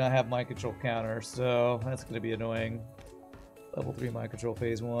is I do not have mind control counter, so that's going to be annoying. Level 3 mind control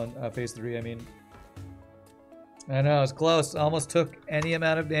phase 3, I mean. I know, it's close. Almost took any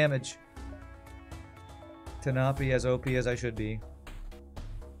amount of damage to not be as OP as I should be.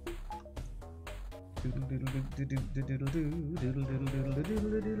 I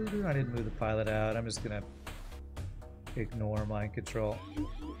didn't move the pilot out. I'm just going to ignore mind control.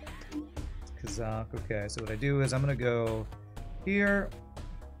 Kazak. Okay, so what I do is I'm going to go... here.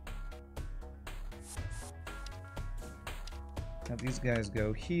 Have these guys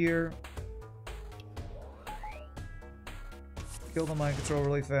go here. Kill the mind control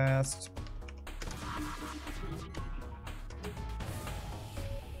really fast.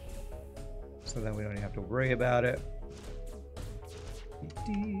 So then we don't even have to worry about it.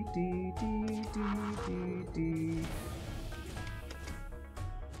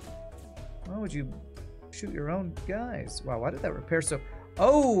 Why would you shoot your own guys? Wow, why did that repair so...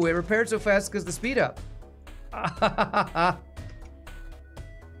 Oh, it repaired so fast because the speed up.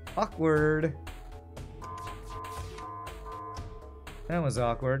 Awkward. That was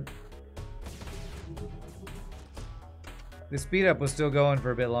awkward. The speed up was still going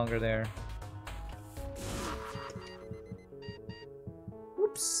for a bit longer there.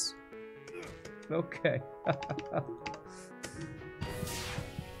 Whoops. Okay.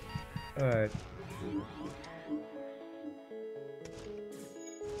 Alright.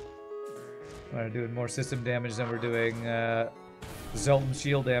 We're doing more system damage than we're doing Zoltan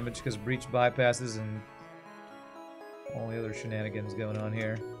shield damage because breach bypasses and all the other shenanigans going on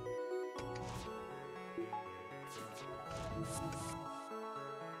here.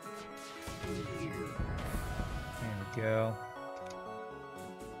 There we go.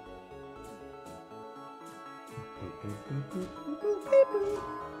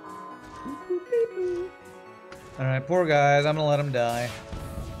 Alright, poor guys. I'm gonna let him die.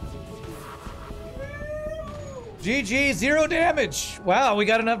 GG, 0 damage! Wow, we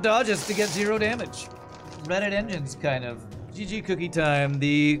got enough dodges to get 0 damage. Reddit engines, kind of. GG cookie time.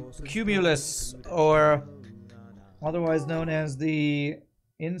 The Cumulus, or otherwise known as the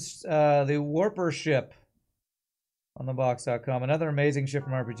Warper ship on the box.com. Another amazing ship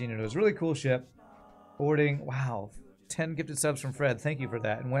from RPGNerdos. Really cool ship. Forwarding, wow. 10 gifted subs from Fred. Thank you for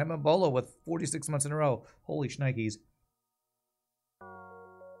that. And Whamma Bolo with 46 months in a row. Holy shnikes.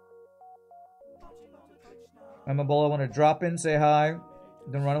 I'm a bull. I want to drop in, say hi,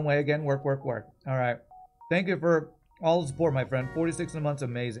 then run away again. Work, work, work. All right. Thank you for all the support, my friend. 46 in a month's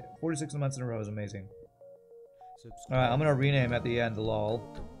amazing. 46 months in a row is amazing. All right, I'm gonna rename at the end. Lol.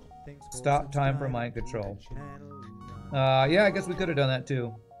 Stop time for mind control. Yeah, I guess we could have done that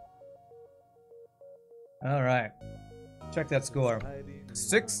too. All right. Check that score.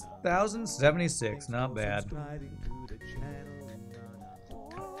 6,076. Not bad.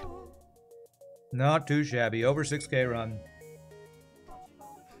 Not too shabby. Over 6K run.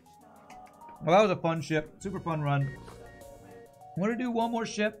 Well, that was a fun ship. Super fun run. I'm going to do one more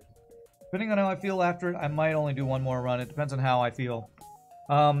ship. Depending on how I feel after it, I might only do one more run. It depends on how I feel.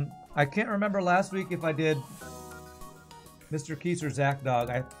 I can't remember last week if I did Mr. Keese or Zach Dog.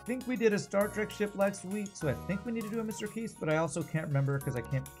 I think we did a Star Trek ship last week, so I think we need to do a Mr. Keese, but I also can't remember because I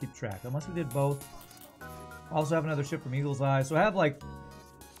can't keep track. Unless we did both. I also have another ship from Eagle's Eye, so I have like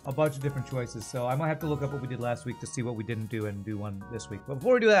a bunch of different choices. So I might have to look up what we did last week to see what we didn't do and do one this week. But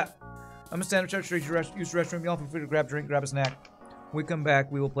before we do that, I'm gonna stand up, use the restroom. Y'all feel free to grab a drink, grab a snack. When we come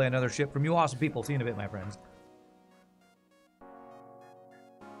back, we will play another ship from you awesome people. See you in a bit, my friends.